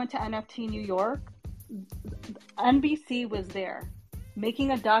when I went to NFT New York, NBC was there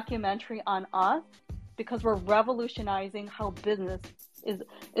making a documentary on us because we're revolutionizing how business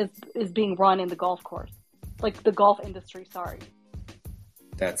is being run in the golf course. Like the golf industry, sorry.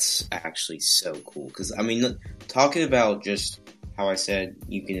 That's actually so cool. Because, I mean, talking about just how I said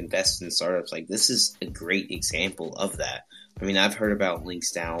you can invest in startups, like this is a great example of that. I mean, I've heard about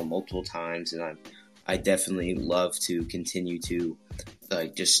Links DAO multiple times, and I definitely love to continue to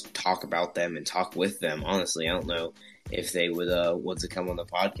just talk about them and talk with them. Honestly, I don't know if they would want to come on the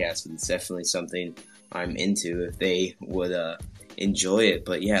podcast, but it's definitely something I'm into if they would enjoy it.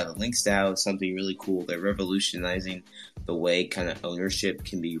 But yeah, the Links DAO is something really cool. They're revolutionizing the way kind of ownership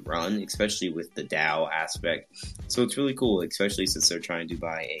can be run, especially with the DAO aspect. So it's really cool, especially since they're trying to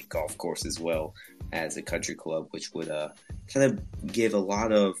buy a golf course as well as a country club, which would kind of give a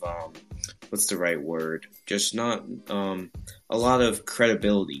lot of what's the right word? Just not a lot of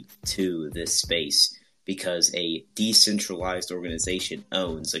credibility to this space, because a decentralized organization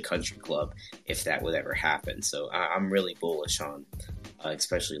owns a country club, if that would ever happen. So I'm really bullish on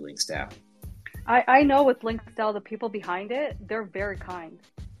especially Links DAO. I know with Links DAO, the people behind it, they're very kind.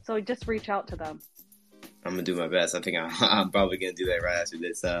 So just reach out to them. I'm going to do my best. I think I'm probably going to do that right after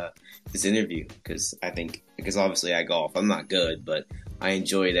this interview, because obviously I golf. I'm not good, but I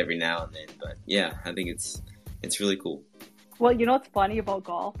enjoy it every now and then. But yeah, I think it's really cool. Well, you know what's funny about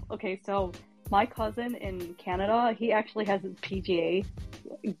golf? Okay, so my cousin in Canada, he actually has his PGA,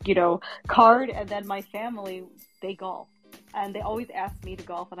 card, and then my family, they golf. And they always asked me to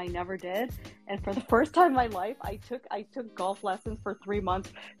golf, and I never did. And for the first time in my life, I took golf lessons for 3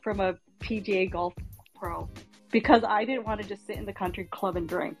 months from a PGA golf pro, because I didn't want to just sit in the country club and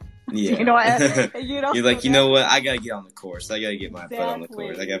drink. Yeah. You're like, So you know what? I gotta get on the course. I gotta get my foot on the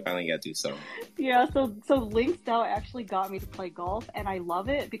exactly. course. I finally gotta do something. Yeah, so Links now actually got me to play golf, and I love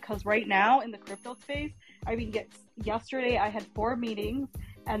it because right now in the crypto space, I mean, yesterday I had 4 meetings,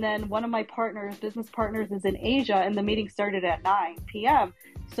 and then one of my business partners, is in Asia, and the meeting started at 9 p.m.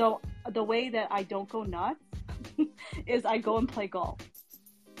 So the way that I don't go nuts is I go and play golf,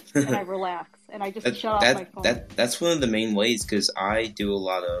 and I relax, and I just shut off my phone. That's one of the main ways, because I do a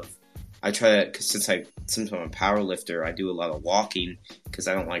lot of. I try to, because since I'm a power lifter, I do a lot of walking because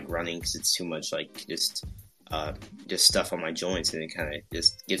I don't like running because it's too much like just stuff on my joints, and it kind of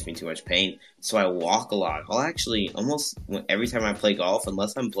just gives me too much pain. So I walk a lot. I'll actually almost every time I play golf,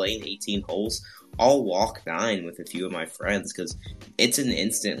 unless I'm playing 18 holes, I'll walk 9 with a few of my friends because it's an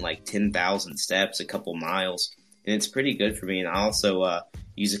instant like 10,000 steps, a couple miles, and it's pretty good for me. And I also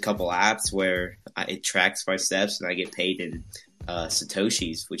use a couple apps where it tracks my steps, and I get paid in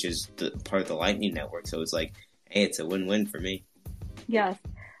Satoshis, which is part of the Lightning Network. So it's like, hey, it's a win-win for me. Yes.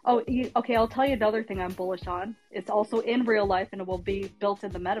 Oh, okay. I'll tell you another thing I'm bullish on. It's also in real life, and it will be built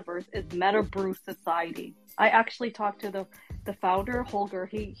in the metaverse. Is Metaverse Society. I actually talked to the founder, Holger.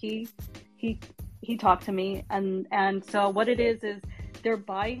 He talked to me, and so what it is they're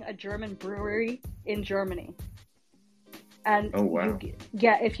buying a German brewery in Germany, and oh wow,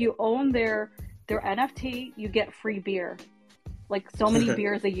 if you own their NFT, you get free beer. Like so many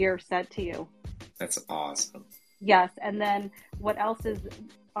beers a year sent to you. That's awesome. Yes, and then what else is,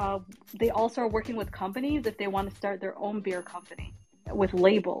 they also are working with companies if they want to start their own beer company with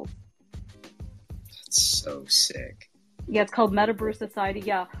labels. That's so sick. Yeah, it's called Metaverse Society.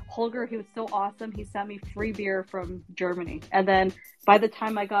 Yeah, Holger, he was so awesome. He sent me free beer from Germany. And then by the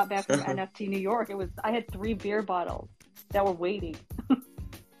time I got back from NFT New York, I had 3 beer bottles that were waiting.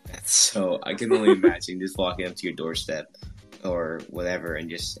 That's so, I can only imagine just walking up to your doorstep or whatever and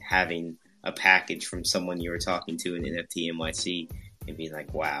just having a package from someone you were talking to in NFT NYC and being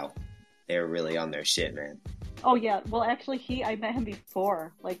like, wow, they're really on their shit, man. Oh yeah, well actually I met him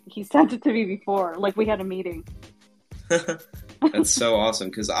before. Like he sent it to me before. Like we had a meeting. That's so awesome,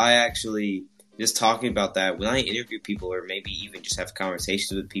 because I actually, just talking about that, when I interview people or maybe even just have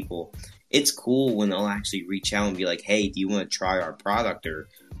conversations with people, it's cool when they'll actually reach out and be like, hey, do you want to try our product or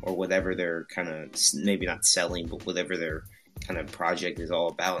whatever they're kind of, maybe not selling, but whatever their kind of project is all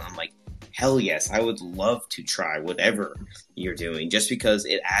about. And I'm like, hell yes, I would love to try whatever you're doing, just because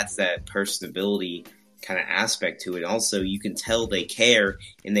it adds that personability kind of aspect to it. Also, you can tell they care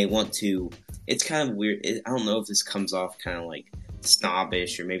and they want to. It's kind of weird. I don't know if this comes off kind of like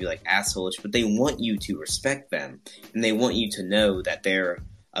snobbish or maybe like assholeish, but they want you to respect them, and they want you to know that they're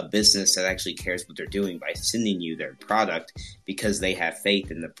a business that actually cares what they're doing by sending you their product, because they have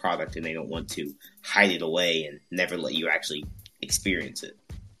faith in the product and they don't want to hide it away and never let you actually experience it.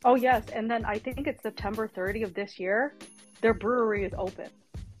 Oh yes, and then I think it's September 30th of this year, their brewery is open.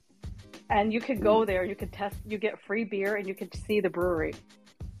 And you could go there, you could test, you get free beer, and you could see the brewery.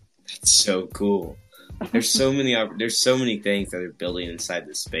 That's so cool. There's so many things that are building inside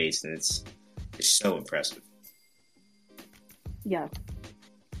this space, and it's so impressive. Yeah.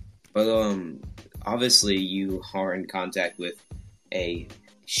 But obviously you are in contact with a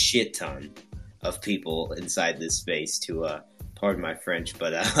shit ton of people inside this space, to pardon my French,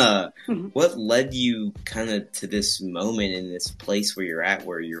 but what led you kind of to this moment in this place where you're at,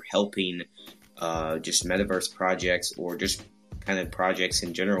 where you're helping just metaverse projects or just kind of projects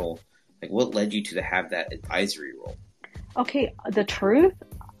in general? Like, what led you to have that advisory role? Okay, the truth,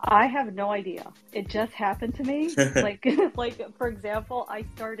 I have no idea. It just happened to me. like for example, I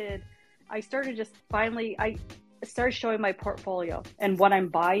started showing my portfolio and what I'm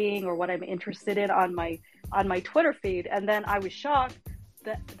buying or what I'm interested in on my Twitter feed, and then I was shocked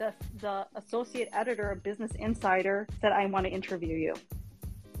that the associate editor of Business Insider said, I want to interview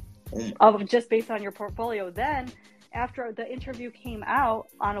you. Just based on your portfolio. Then after the interview came out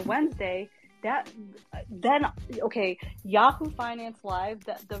on a Wednesday, Yahoo Finance Live,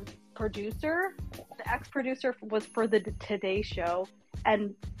 the ex-producer was for the Today Show,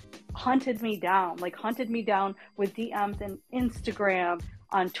 and hunted me down with DMs and Instagram,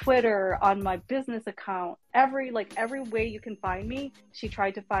 on Twitter, on my business account, every way you can find me. She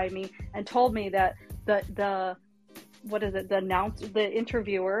tried to find me and told me that the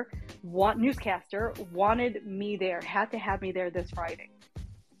interviewer, newscaster, wanted me there, had to have me there this Friday.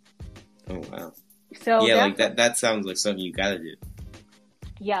 Oh wow! So yeah, like that sounds like something you gotta do.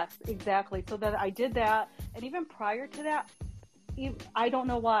 Yes, exactly. So then I did that, and even prior to that, I don't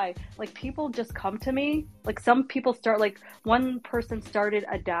know why, people just come to me. Like some people start, one person started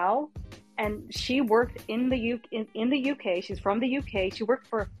a DAO, and she worked in the UK. She's from the UK. She worked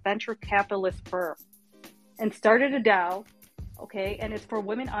for a venture capitalist firm and started a DAO, okay? And it's for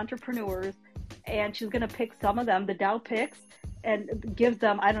women entrepreneurs. And she's going to pick some of them, the DAO picks, and gives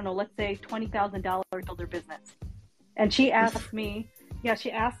them, I don't know, let's say $20,000 to build their business. And she asked me,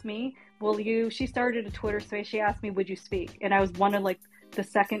 she started a Twitter space. She asked me, would you speak? And I was one of like the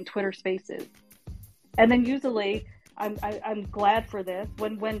second Twitter spaces. And then usually I'm glad for this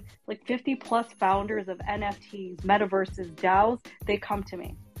when like 50 plus founders of NFTs, metaverses, DAOs, they come to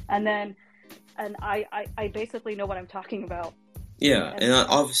me. And I basically know what I'm talking about. Yeah, and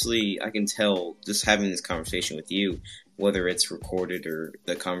obviously I can tell just having this conversation with you, whether it's recorded or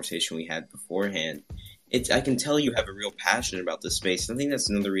the conversation we had beforehand, I can tell you have a real passion about this space. And I think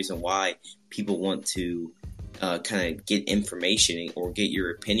that's another reason why people want to kind of get information or get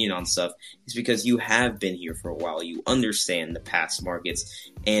your opinion on stuff, is because you have been here for a while. You understand the past markets,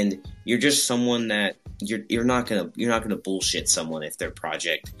 and you're just someone that you're not gonna bullshit someone if their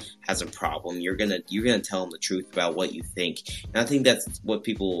project has a problem. You're gonna tell them the truth about what you think, and I think that's what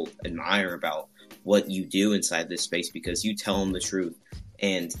people admire about what you do inside this space, because you tell them the truth,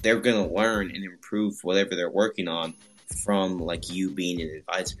 and they're gonna learn and improve whatever they're working on from like you being an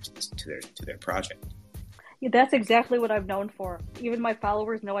advisor to their project. Yeah, that's exactly what I'm known for. Even my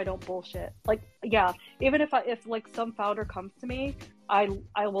followers know I don't bullshit. Like, yeah, even if like some founder comes to me, I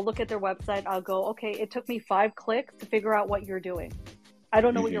will look at their website. I'll go, okay, it took me 5 clicks to figure out what you're doing. I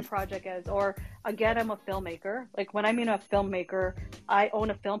don't know what your project is. Or again, I'm a filmmaker. Like when I mean a filmmaker, I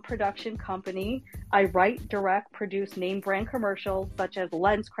own a film production company. I write, direct, produce name brand commercials such as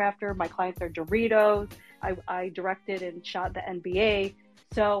LensCrafter. My clients are Doritos. I directed and shot the NBA.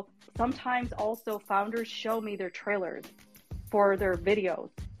 So sometimes also founders show me their trailers for their videos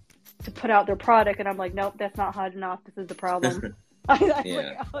to put out their product. And I'm like, nope, that's not hot enough. This is the problem. Yeah.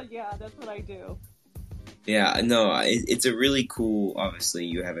 Like, oh, yeah, that's what I do. Yeah, no, it's a really cool, obviously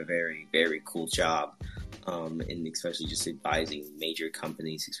you have a very, very cool job. And especially just advising major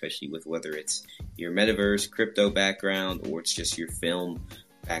companies, especially with whether it's your metaverse, crypto background, or it's just your film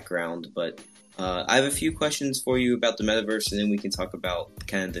background. But I have a few questions for you about the metaverse, and then we can talk about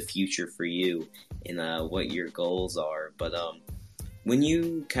kind of the future for you and what your goals are. But when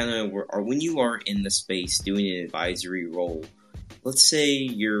you when you are in the space doing an advisory role, let's say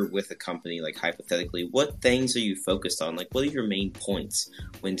you're with a company, like hypothetically, what things are you focused on? Like, what are your main points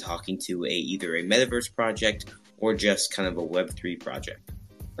when talking to either a metaverse project or just kind of a Web3 project?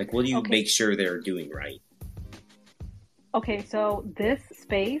 Like, what do you make sure they're doing right? Okay, so this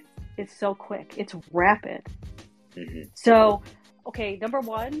space is so quick. It's rapid. So, okay, number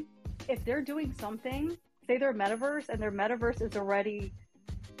one, if they're doing something, say they're a metaverse and their metaverse is already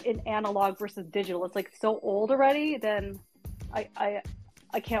in analog versus digital, it's like so old already, then I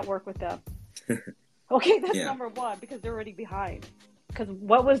can't work with them. Okay, that's number one, because they're already behind. Because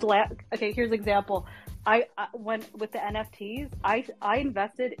what was okay, here's an example. When with the NFTs, I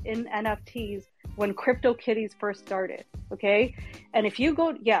invested in NFTs when CryptoKitties first started. Okay, and if you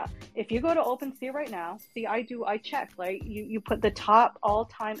go to OpenSea right now, see, I check, right? You put the top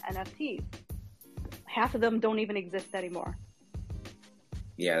all-time NFTs. Half of them don't even exist anymore.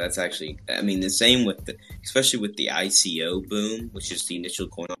 Yeah, that's actually, I mean, the same with especially with the ICO boom, which is the initial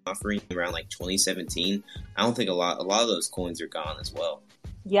coin offering around like 2017. I don't think a lot of those coins are gone as well.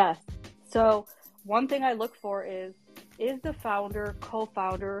 Yes. So one thing I look for is the founder,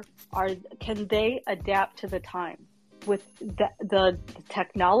 co-founder, can they adapt to the time with the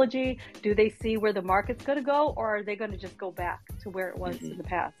technology? Do they see where the market's going to go, or are they going to just go back to where it was in the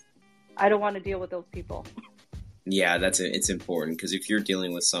past? I don't want to deal with those people. Yeah, it's important, because if you're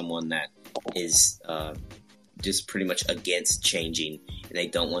dealing with someone that is just pretty much against changing and they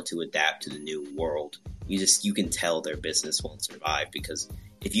don't want to adapt to the new world, you can tell their business won't survive. Because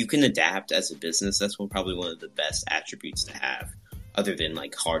if you can adapt as a business, that's probably one of the best attributes to have, other than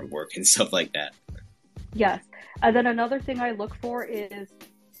like hard work and stuff like that. Yes, and then another thing I look for is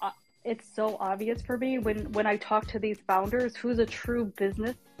it's so obvious for me when I talk to these founders, who's a true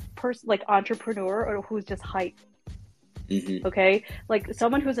business person, like entrepreneur, or who's just hype. Okay, like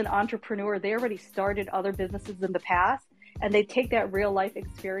someone who's an entrepreneur, they already started other businesses in the past, and they take that real life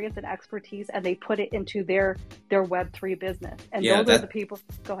experience and expertise and they put it into their Web3 business. And those are the people.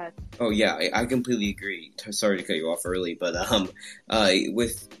 Go ahead. Oh yeah, I completely agree. Sorry to cut you off early, but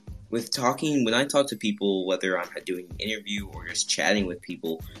with talking, when I talk to people, whether I'm doing an interview or just chatting with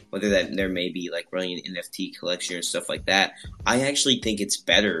people, whether that there may be like running an NFT collection or stuff like that, I actually think it's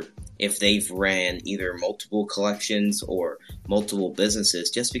better if they've ran either multiple collections or multiple businesses,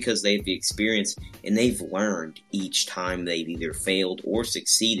 just because they have the experience and they've learned each time they've either failed or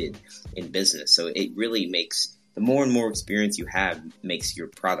succeeded in business. So it really makes, the more and more experience you have, makes your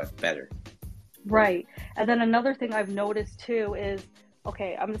product better. Right. And then another thing I've noticed too is,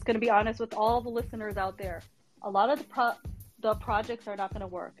 okay, I'm just going to be honest with all the listeners out there. A lot of the projects are not going to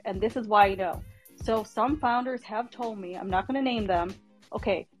work. And this is why I know. So some founders have told me, I'm not going to name them,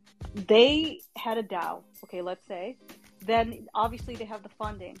 okay, they had a DAO, okay, let's say. Then obviously they have the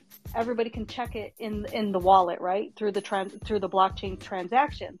funding. Everybody can check it in the wallet, right? Through the blockchain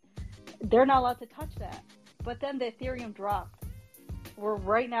transaction. They're not allowed to touch that. But then the Ethereum dropped. We're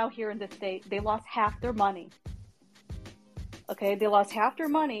right now here in this state. They lost half their money. Okay, they lost half their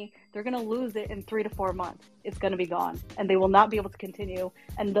money. They're going to lose it in 3 to 4 months. It's going to be gone, and they will not be able to continue.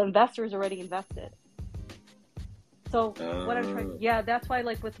 And the investors already invested. So what I'm trying, yeah, that's why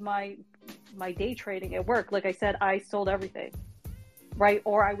like with my day trading at work, like I said, I sold everything, right?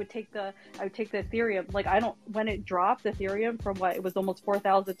 Or I would take the Ethereum. Like when it dropped Ethereum from what it was almost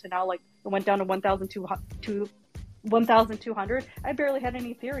 4,000 to now like it went down to 1,200. I barely had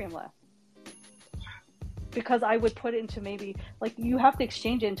any Ethereum left. Because I would put it into maybe, like, you have to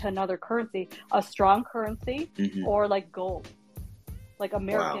exchange it into another currency, a strong currency, or like gold, like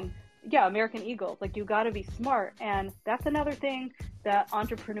American Eagle. Like, you got to be smart. And that's another thing that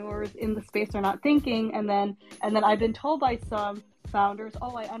entrepreneurs in the space are not thinking. And then I've been told by some founders,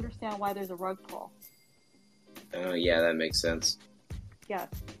 oh, I understand why there's a rug pull. Oh, yeah, that makes sense. Yes.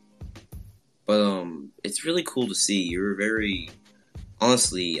 But it's really cool to see. You're very...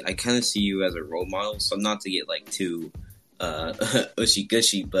 Honestly, I kind of see you as a role model, so not to get like too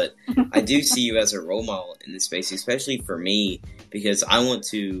ushy-gushy, but I do see you as a role model in this space, especially for me, because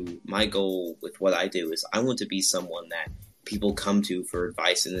my goal with what I do is I want to be someone that people come to for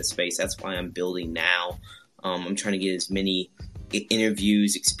advice in this space. That's why I'm building now. I'm trying to get as many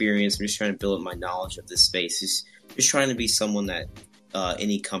interviews, experience. I'm just trying to build up my knowledge of this space. Just trying to be someone that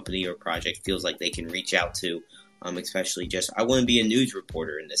any company or project feels like they can reach out to. Especially I want to be a news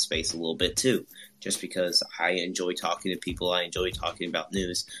reporter in this space a little bit too, just because I enjoy talking to people. I enjoy talking about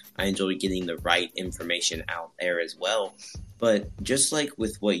news. I enjoy getting the right information out there as well. But just like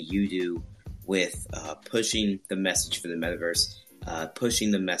with what you do with pushing the message for the metaverse,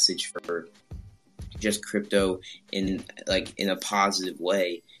 pushing the message for just crypto in a positive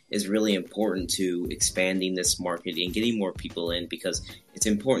way is really important to expanding this market and getting more people in, because it's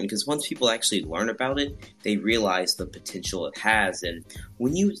important, because once people actually learn about it, they realize the potential it has. And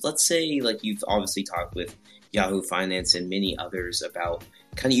when let's say, like, you've obviously talked with Yahoo Finance and many others about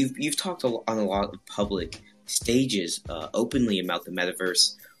you've talked on a lot of public stages openly about the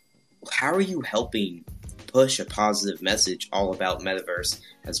metaverse. How are you helping push a positive message all about metaverse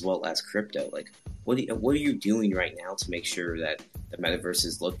as well as crypto? Like, what are you doing right now to make sure that the metaverse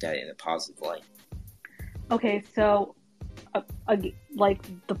is looked at in a positive light? Okay, so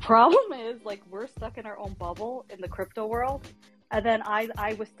like the problem is, like, we're stuck in our own bubble in the crypto world, and then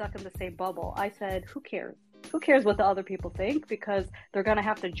I was stuck in the same bubble. I said, who cares? Who cares what the other people think? Because they're gonna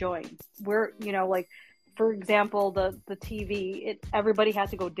have to join. We're, like, for example, the TV, everybody has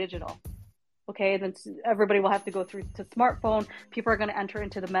to go digital. Okay, and then everybody will have to go through to smartphone. People are going to enter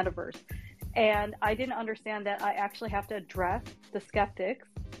into the metaverse. And I didn't understand that I actually have to address the skeptics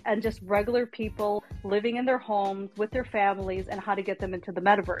and just regular people living in their homes with their families and how to get them into the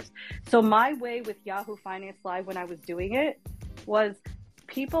metaverse. So my way with Yahoo Finance Live when I was doing it was,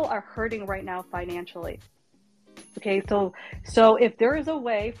 people are hurting right now financially. Okay, so if there is a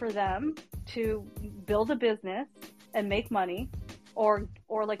way for them to build a business and make money, or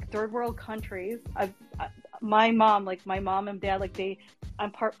like third world countries, my mom and dad, like,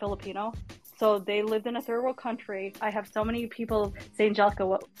 I'm part Filipino, so they lived in a third world country. I have so many people say, Angelica,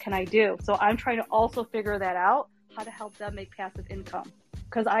 what can I do? So I'm trying to also figure that out, how to help them make passive income.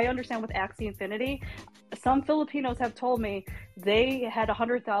 Because I understand with Axie Infinity, some Filipinos have told me they had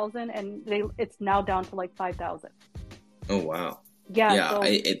 100,000 and it's now down to like 5,000. Oh, wow. Yeah.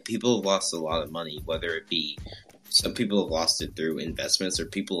 People have lost a lot of money, whether it be, some people have lost it through investments, or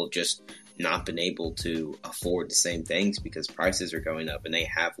people have just not been able to afford the same things because prices are going up and they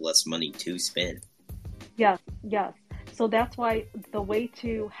have less money to spend. Yes. So that's why the way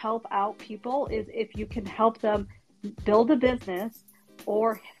to help out people is if you can help them build a business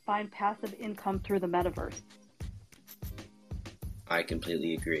or find passive income through the metaverse. I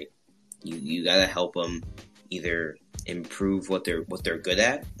completely agree. You got to help them either improve what they're good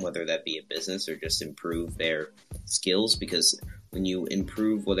at, whether that be a business or just improve their skills, because when you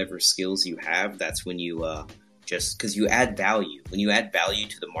improve whatever skills you have, that's when you just because you add value. When you add value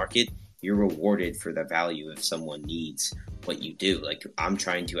to the market, you're rewarded for the value if someone needs what you do. Like, I'm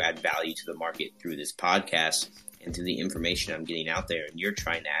trying to add value to the market through this podcast and through the information I'm getting out there, and you're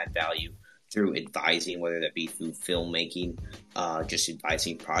trying to add value through advising, whether that be through filmmaking, just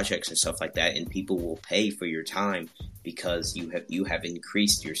advising projects and stuff like that, and people will pay for your time because you have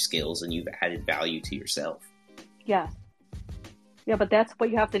increased your skills and you've added value to yourself. Yeah. Yeah, but that's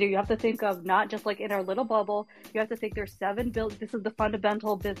what you have to do. You have to think of not just like in our little bubble. You have to think there's 7 billion. This is the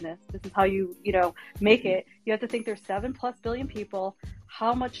fundamental business. This is how you make it. You have to think there's 7+ billion people.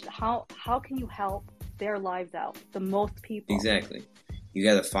 How can you help their lives out? The most people. Exactly. You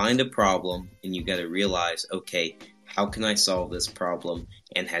got to find a problem and you got to realize, okay, how can I solve this problem?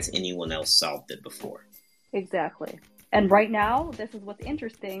 And has anyone else solved it before? Exactly. And right now, this is what's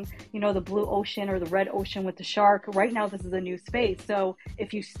interesting. The blue ocean or the red ocean with the shark. Right now, this is a new space. So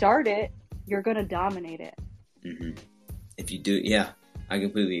if you start it, you're going to dominate it. Mm-hmm. If you do, yeah, I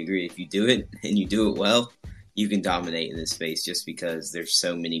completely agree. If you do it and you do it well, you can dominate in this space just because there's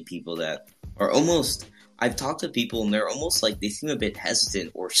so many people that are almost... I've talked to people and they're almost like they seem a bit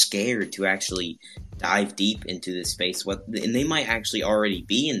hesitant or scared to actually dive deep into this space. And they might actually already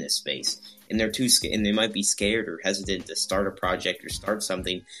be in this space, and they're too scared, and they might be scared or hesitant to start a project or start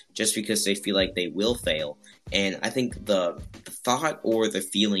something just because they feel like they will fail. And I think the thought or the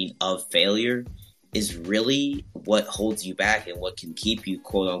feeling of failure is really what holds you back and what can keep you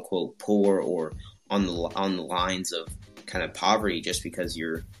quote unquote poor or on the lines of kind of poverty, just because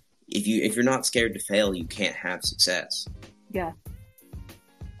if you're not scared to fail, you can't have success. Yeah.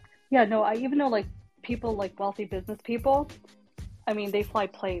 Yeah, no, I even know like people like wealthy business people, I mean, they fly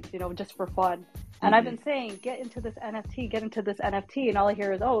planes, just for fun. And I've been saying, get into this NFT. And all I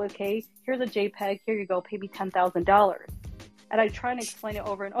hear is, oh, okay, here's a JPEG. Here you go. Pay me $10,000. And I try and explain it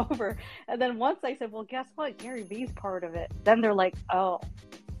over and over. And then once I said, well, guess what? Gary Vee's part of it. Then they're like, oh,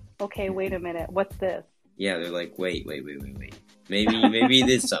 okay, wait a minute. What's this? Yeah, they're like, wait. Maybe it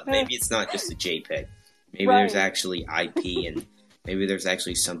is something. Maybe it's not just a JPEG. Maybe there's actually IP, and maybe there's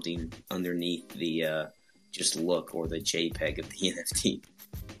actually something underneath the just look or the JPEG of the NFT.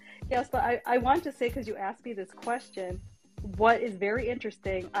 Yes, but I want to say, because you asked me this question, what is very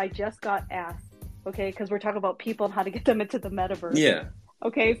interesting, I just got asked, okay, because we're talking about people and how to get them into the metaverse. Yeah.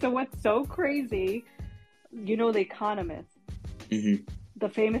 Okay, so what's so crazy, The Economist, the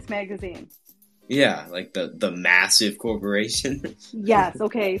famous magazine. Yeah, like the massive corporation. Yes,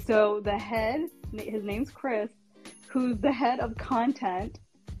 okay, so the head, his name's Chris, who's the head of content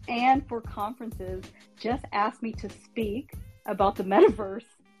and for conferences, just asked me to speak about the metaverse.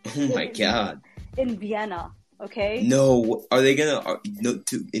 Oh my God. In Vienna, okay? No, are they gonna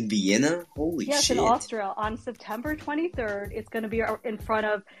in Vienna? Holy shit! Yes, in Austria on September 23rd. It's going to be in front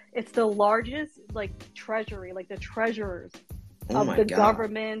of. It's the largest treasury, the treasurers of the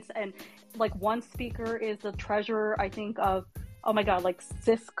governments, and one speaker is the treasurer, I think of. Oh my God,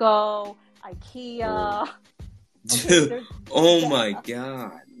 Cisco, IKEA. Dude, okay, oh my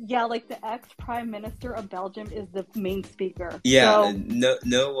God. Yeah, the ex-prime minister of Belgium is the main speaker. Yeah,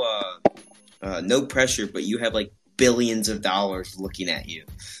 no pressure, but you have billions of dollars looking at you.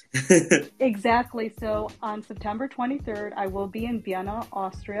 Exactly. So on September 23rd, I will be in Vienna,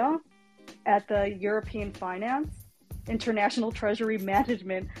 Austria, at the European Finance International Treasury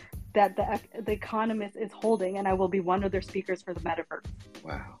Management that the Economist is holding, and I will be one of their speakers for the metaverse.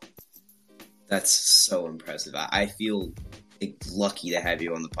 Wow. That's so impressive. I feel lucky to have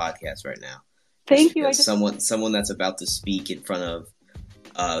you on the podcast right now. Thank you. Someone that's about to speak in front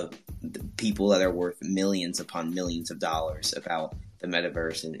of people that are worth millions upon millions of dollars about the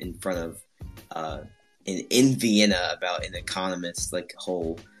metaverse, and in front of in Vienna about an economist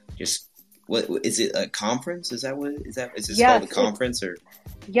whole just. What is it? A conference? Is this called a conference or?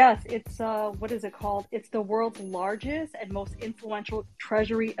 Yes, it's what is it called? It's the world's largest and most influential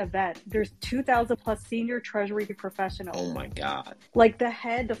treasury event. There's 2,000 plus senior treasury professionals. Oh my God!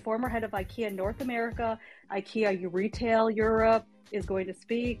 The former head of IKEA North America, IKEA Retail Europe is going to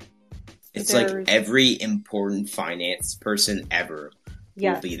speak. It's every important finance person ever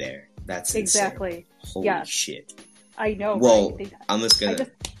will be there. That's exactly insane. Holy shit! I know. Well, right? I'm just gonna.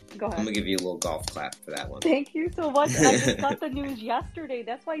 Go ahead. I'm gonna give you a little golf clap for that one. Thank you so much. I just got the news yesterday.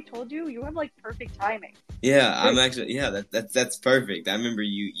 That's why I told you have perfect timing. Yeah, I'm actually that's perfect. I remember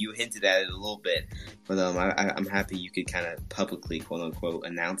you hinted at it a little bit, but I'm happy you could kind of publicly quote unquote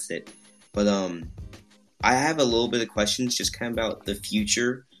announce it. But I have a little bit of questions just kind of about the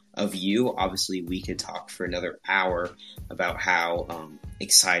future of you. Obviously, we could talk for another hour about how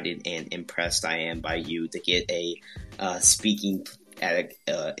excited and impressed I am by you to get a speaking at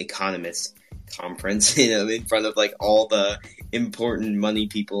a economist conference, in front of like all the important money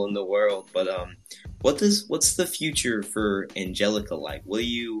people in the world. But what's the future for Angelica like? What are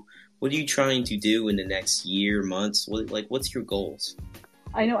you trying to do in the next year, months? What's your goals?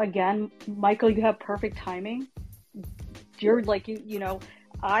 I know, again, Michael, you have perfect timing. You're like,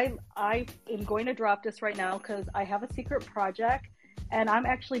 I am going to drop this right now because I have a secret project and I'm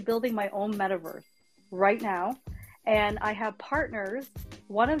actually building my own metaverse right now. And I have partners.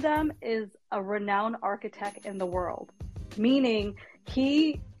 One of them is a renowned architect in the world, meaning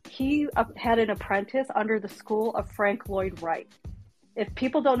he had an apprentice under the school of Frank Lloyd Wright. If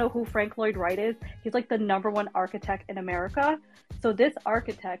people don't know who Frank Lloyd Wright is, he's like the #1 architect in America. So this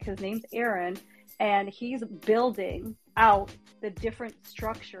architect, his name's Aaron, and he's building out the different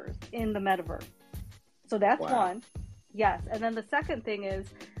structures in the metaverse. So that's one. Yes. And then the second thing is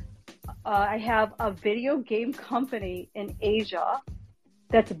I have a video game company in Asia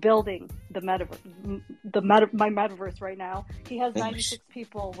that's building the metaverse, my metaverse right now. He has 96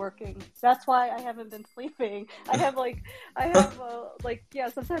 people working. That's why I haven't been sleeping. Sometimes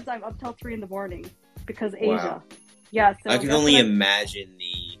I'm up till 3 a.m. because Asia. Yeah. So I can only imagine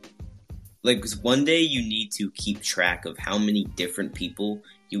because one day you need to keep track of how many different people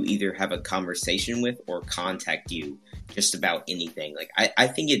you either have a conversation with or contact you just about anything. Like, I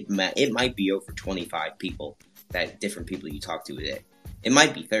think it might be over 25 people, different people you talk to a day. It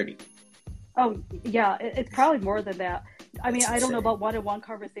might be 30. Oh, yeah. It's probably more than that. I mean, I don't know about one-on-one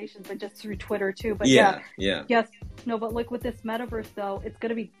conversations, but just through Twitter too. But yeah. Yes. No, but like with this metaverse though, it's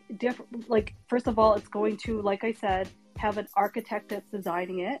going to be different. Like, first of all, it's going to, like I said, have an architect that's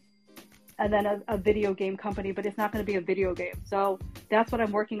designing it, and then a video game company, but it's not going to be a video game. So that's what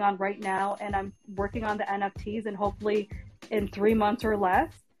I'm working on right now. And I'm working on the NFTs, and hopefully in 3 months or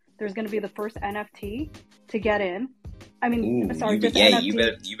less, there's going to be the first NFT to get in. I mean, NFT.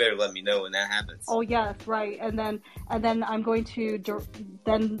 You better let me know when that happens. Oh yes, right. And then I'm going to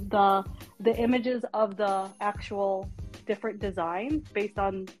then the images of the actual different designs based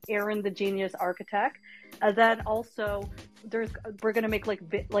on Aaron, the genius architect. And then also we're going to make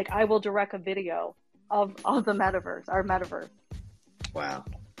I will direct a video of the metaverse, our metaverse. Wow.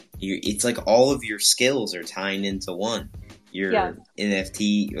 It's like all of your skills are tying into one. Your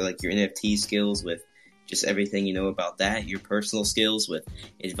NFT, or like your NFT skills with just everything you know about that, your personal skills with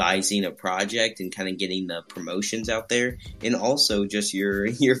advising a project and kind of getting the promotions out there, and also just your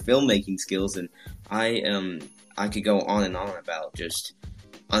filmmaking skills. And I could go on and on about just,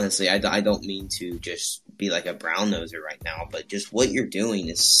 honestly, I don't mean to just be like a brown noser right now, but just what you're doing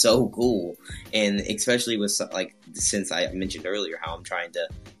is so cool. And especially with, like, since I mentioned earlier how I'm trying to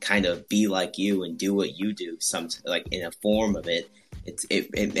kind of be like you and do what you do, like in a form of it.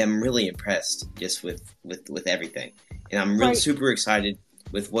 I'm really impressed just with everything, and I'm really super excited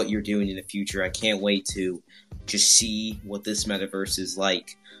with what you're doing in the future. I can't wait to just see what this metaverse is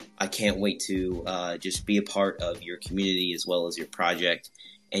like. I can't wait to just be a part of your community as well as your project,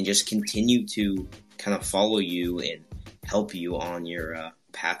 and just continue to kind of follow you and help you on your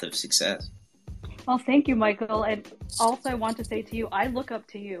path of success. Well, thank you, Michael. And also I want to say to you, I look up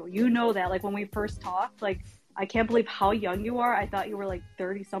to you. You know that, like when we first talked, like, I can't believe how young you are. I thought you were like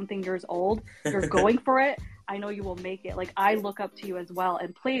 30 something years old. You're going for it. I know you will make it. Like, I look up to you as well.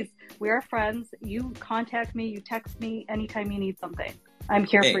 And please, we are friends. You contact me, you text me anytime you need something. I'm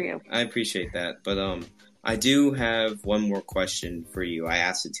here for you. I appreciate that. But I do have one more question for you. I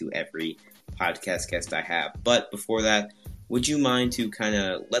ask it to every podcast guest I have. But before that, would you mind to kind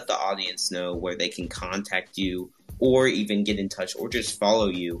of let the audience know where they can contact you or even get in touch or just follow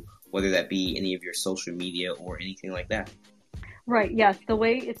you, whether that be any of your social media or anything like that? Right, yes. The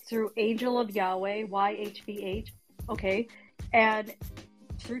way it's through Angel of Yahweh, YHVH, okay? And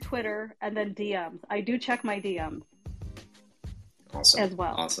through Twitter and then DMs. I do check my DMs. Awesome. As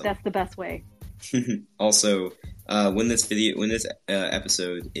well. Awesome. That's the best way. Also, when this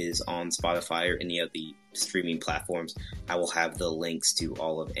episode is on Spotify or any of the streaming platforms, I will have the links to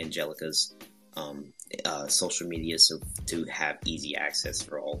all of Angelica's social media, so to have easy access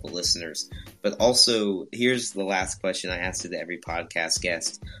for all the listeners. But also, here's the last question I asked it to every podcast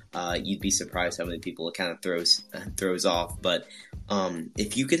guest. You'd be surprised how many people it kind of throws off. But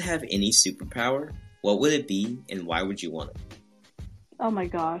if you could have any superpower, what would it be, and why would you want it? Oh my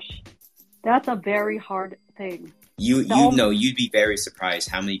gosh, that's a very hard thing. You'd be very surprised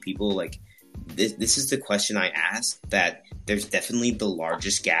how many people like. This is the question I asked, that there's definitely the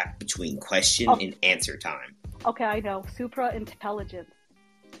largest gap between question and answer time. Okay, I know. Supra intelligence.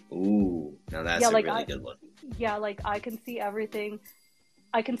 Ooh, now that's a really good one. Yeah, like I can see everything.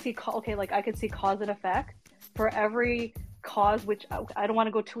 I can see cause and effect for every cause, which I don't want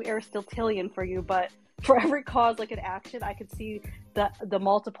to go too Aristotelian for you, but for every cause, like an action, I could see the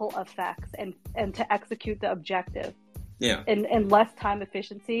multiple effects and to execute the objective. Yeah. In less time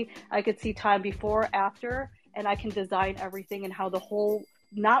efficiency, I could see time before, after, and I can design everything and how the whole,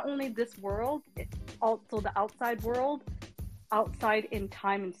 not only this world, also the outside world, outside in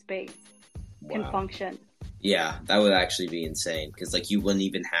time and space, can function. Yeah, that would actually be insane, because like you wouldn't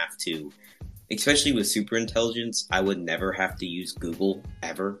even have to, especially with super intelligence, I would never have to use Google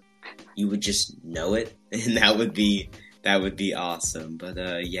ever. You would just know it, and that would be awesome. But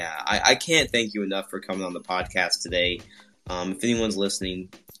I can't thank you enough for coming on the podcast today. If anyone's listening,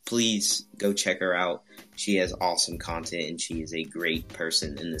 please go check her out. She has awesome content, and she is a great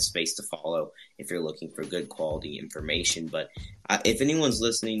person in this space to follow if you're looking for good quality information. But if anyone's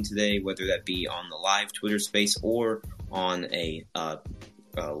listening today, whether that be on the live Twitter space or on a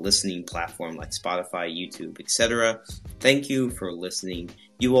listening platform like Spotify, YouTube, etc., thank you for listening.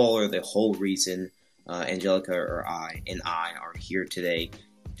 You all are the whole reason Angelica or I are here today,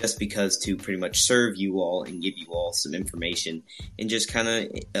 just because to pretty much serve you all and give you all some information and just kind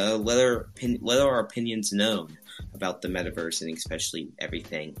of let our opinions known about the metaverse and especially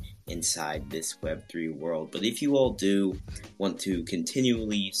everything inside this Web3 world. But if you all do want to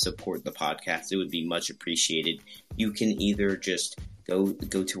continually support the podcast, it would be much appreciated. You can either just go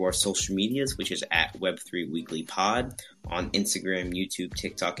to our social medias, which is at Web3 Weekly Pod on Instagram, YouTube,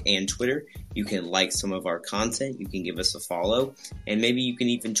 TikTok, and Twitter. You can like some of our content. You can give us a follow, and maybe you can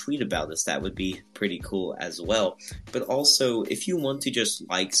even tweet about us. That would be pretty cool as well. But also, if you want to just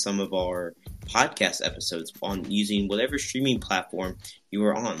like some of our podcast episodes on using whatever streaming platform you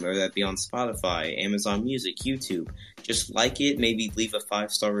are on, whether that be on Spotify, Amazon Music, YouTube, just like it, maybe leave a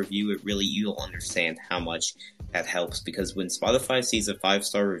 5-star review. It really, you'll understand how much that helps, because when Spotify sees a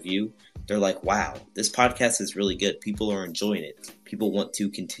 5-star review, they're like, wow, this podcast is really good. People are enjoying it. People want to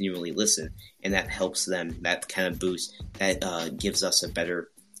continually listen, and that helps them. That kind of boost, that gives us a better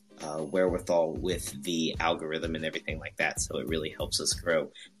wherewithal with the algorithm and everything like that. So it really helps us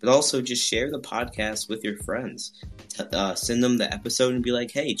grow. But also just share the podcast with your friends. Send them the episode and be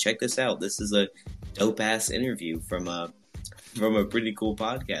like, hey, check this out. This is a dope-ass interview from a pretty cool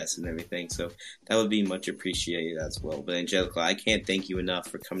podcast and everything. So that would be much appreciated as well. But Angelica, I can't thank you enough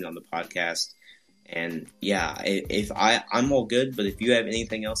for coming on the podcast. And yeah, I'm all good, but if you have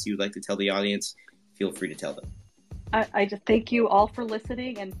anything else you would like to tell the audience, feel free to tell them. I just thank you all for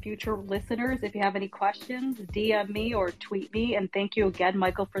listening, and future listeners, if you have any questions, DM me or tweet me. And thank you again,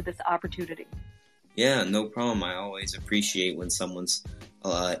 Michael, for this opportunity. Yeah, no problem. I always appreciate when someone's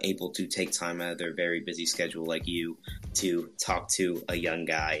able to take time out of their very busy schedule like you to talk to a young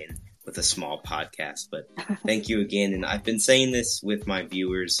guy and with a small podcast. But thank you again. And I've been saying this with my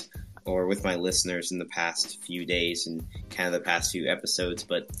viewers or with my listeners in the past few days and kind of the past few episodes.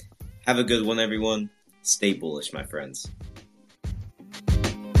 But have a good one, everyone. Stay bullish, my friends.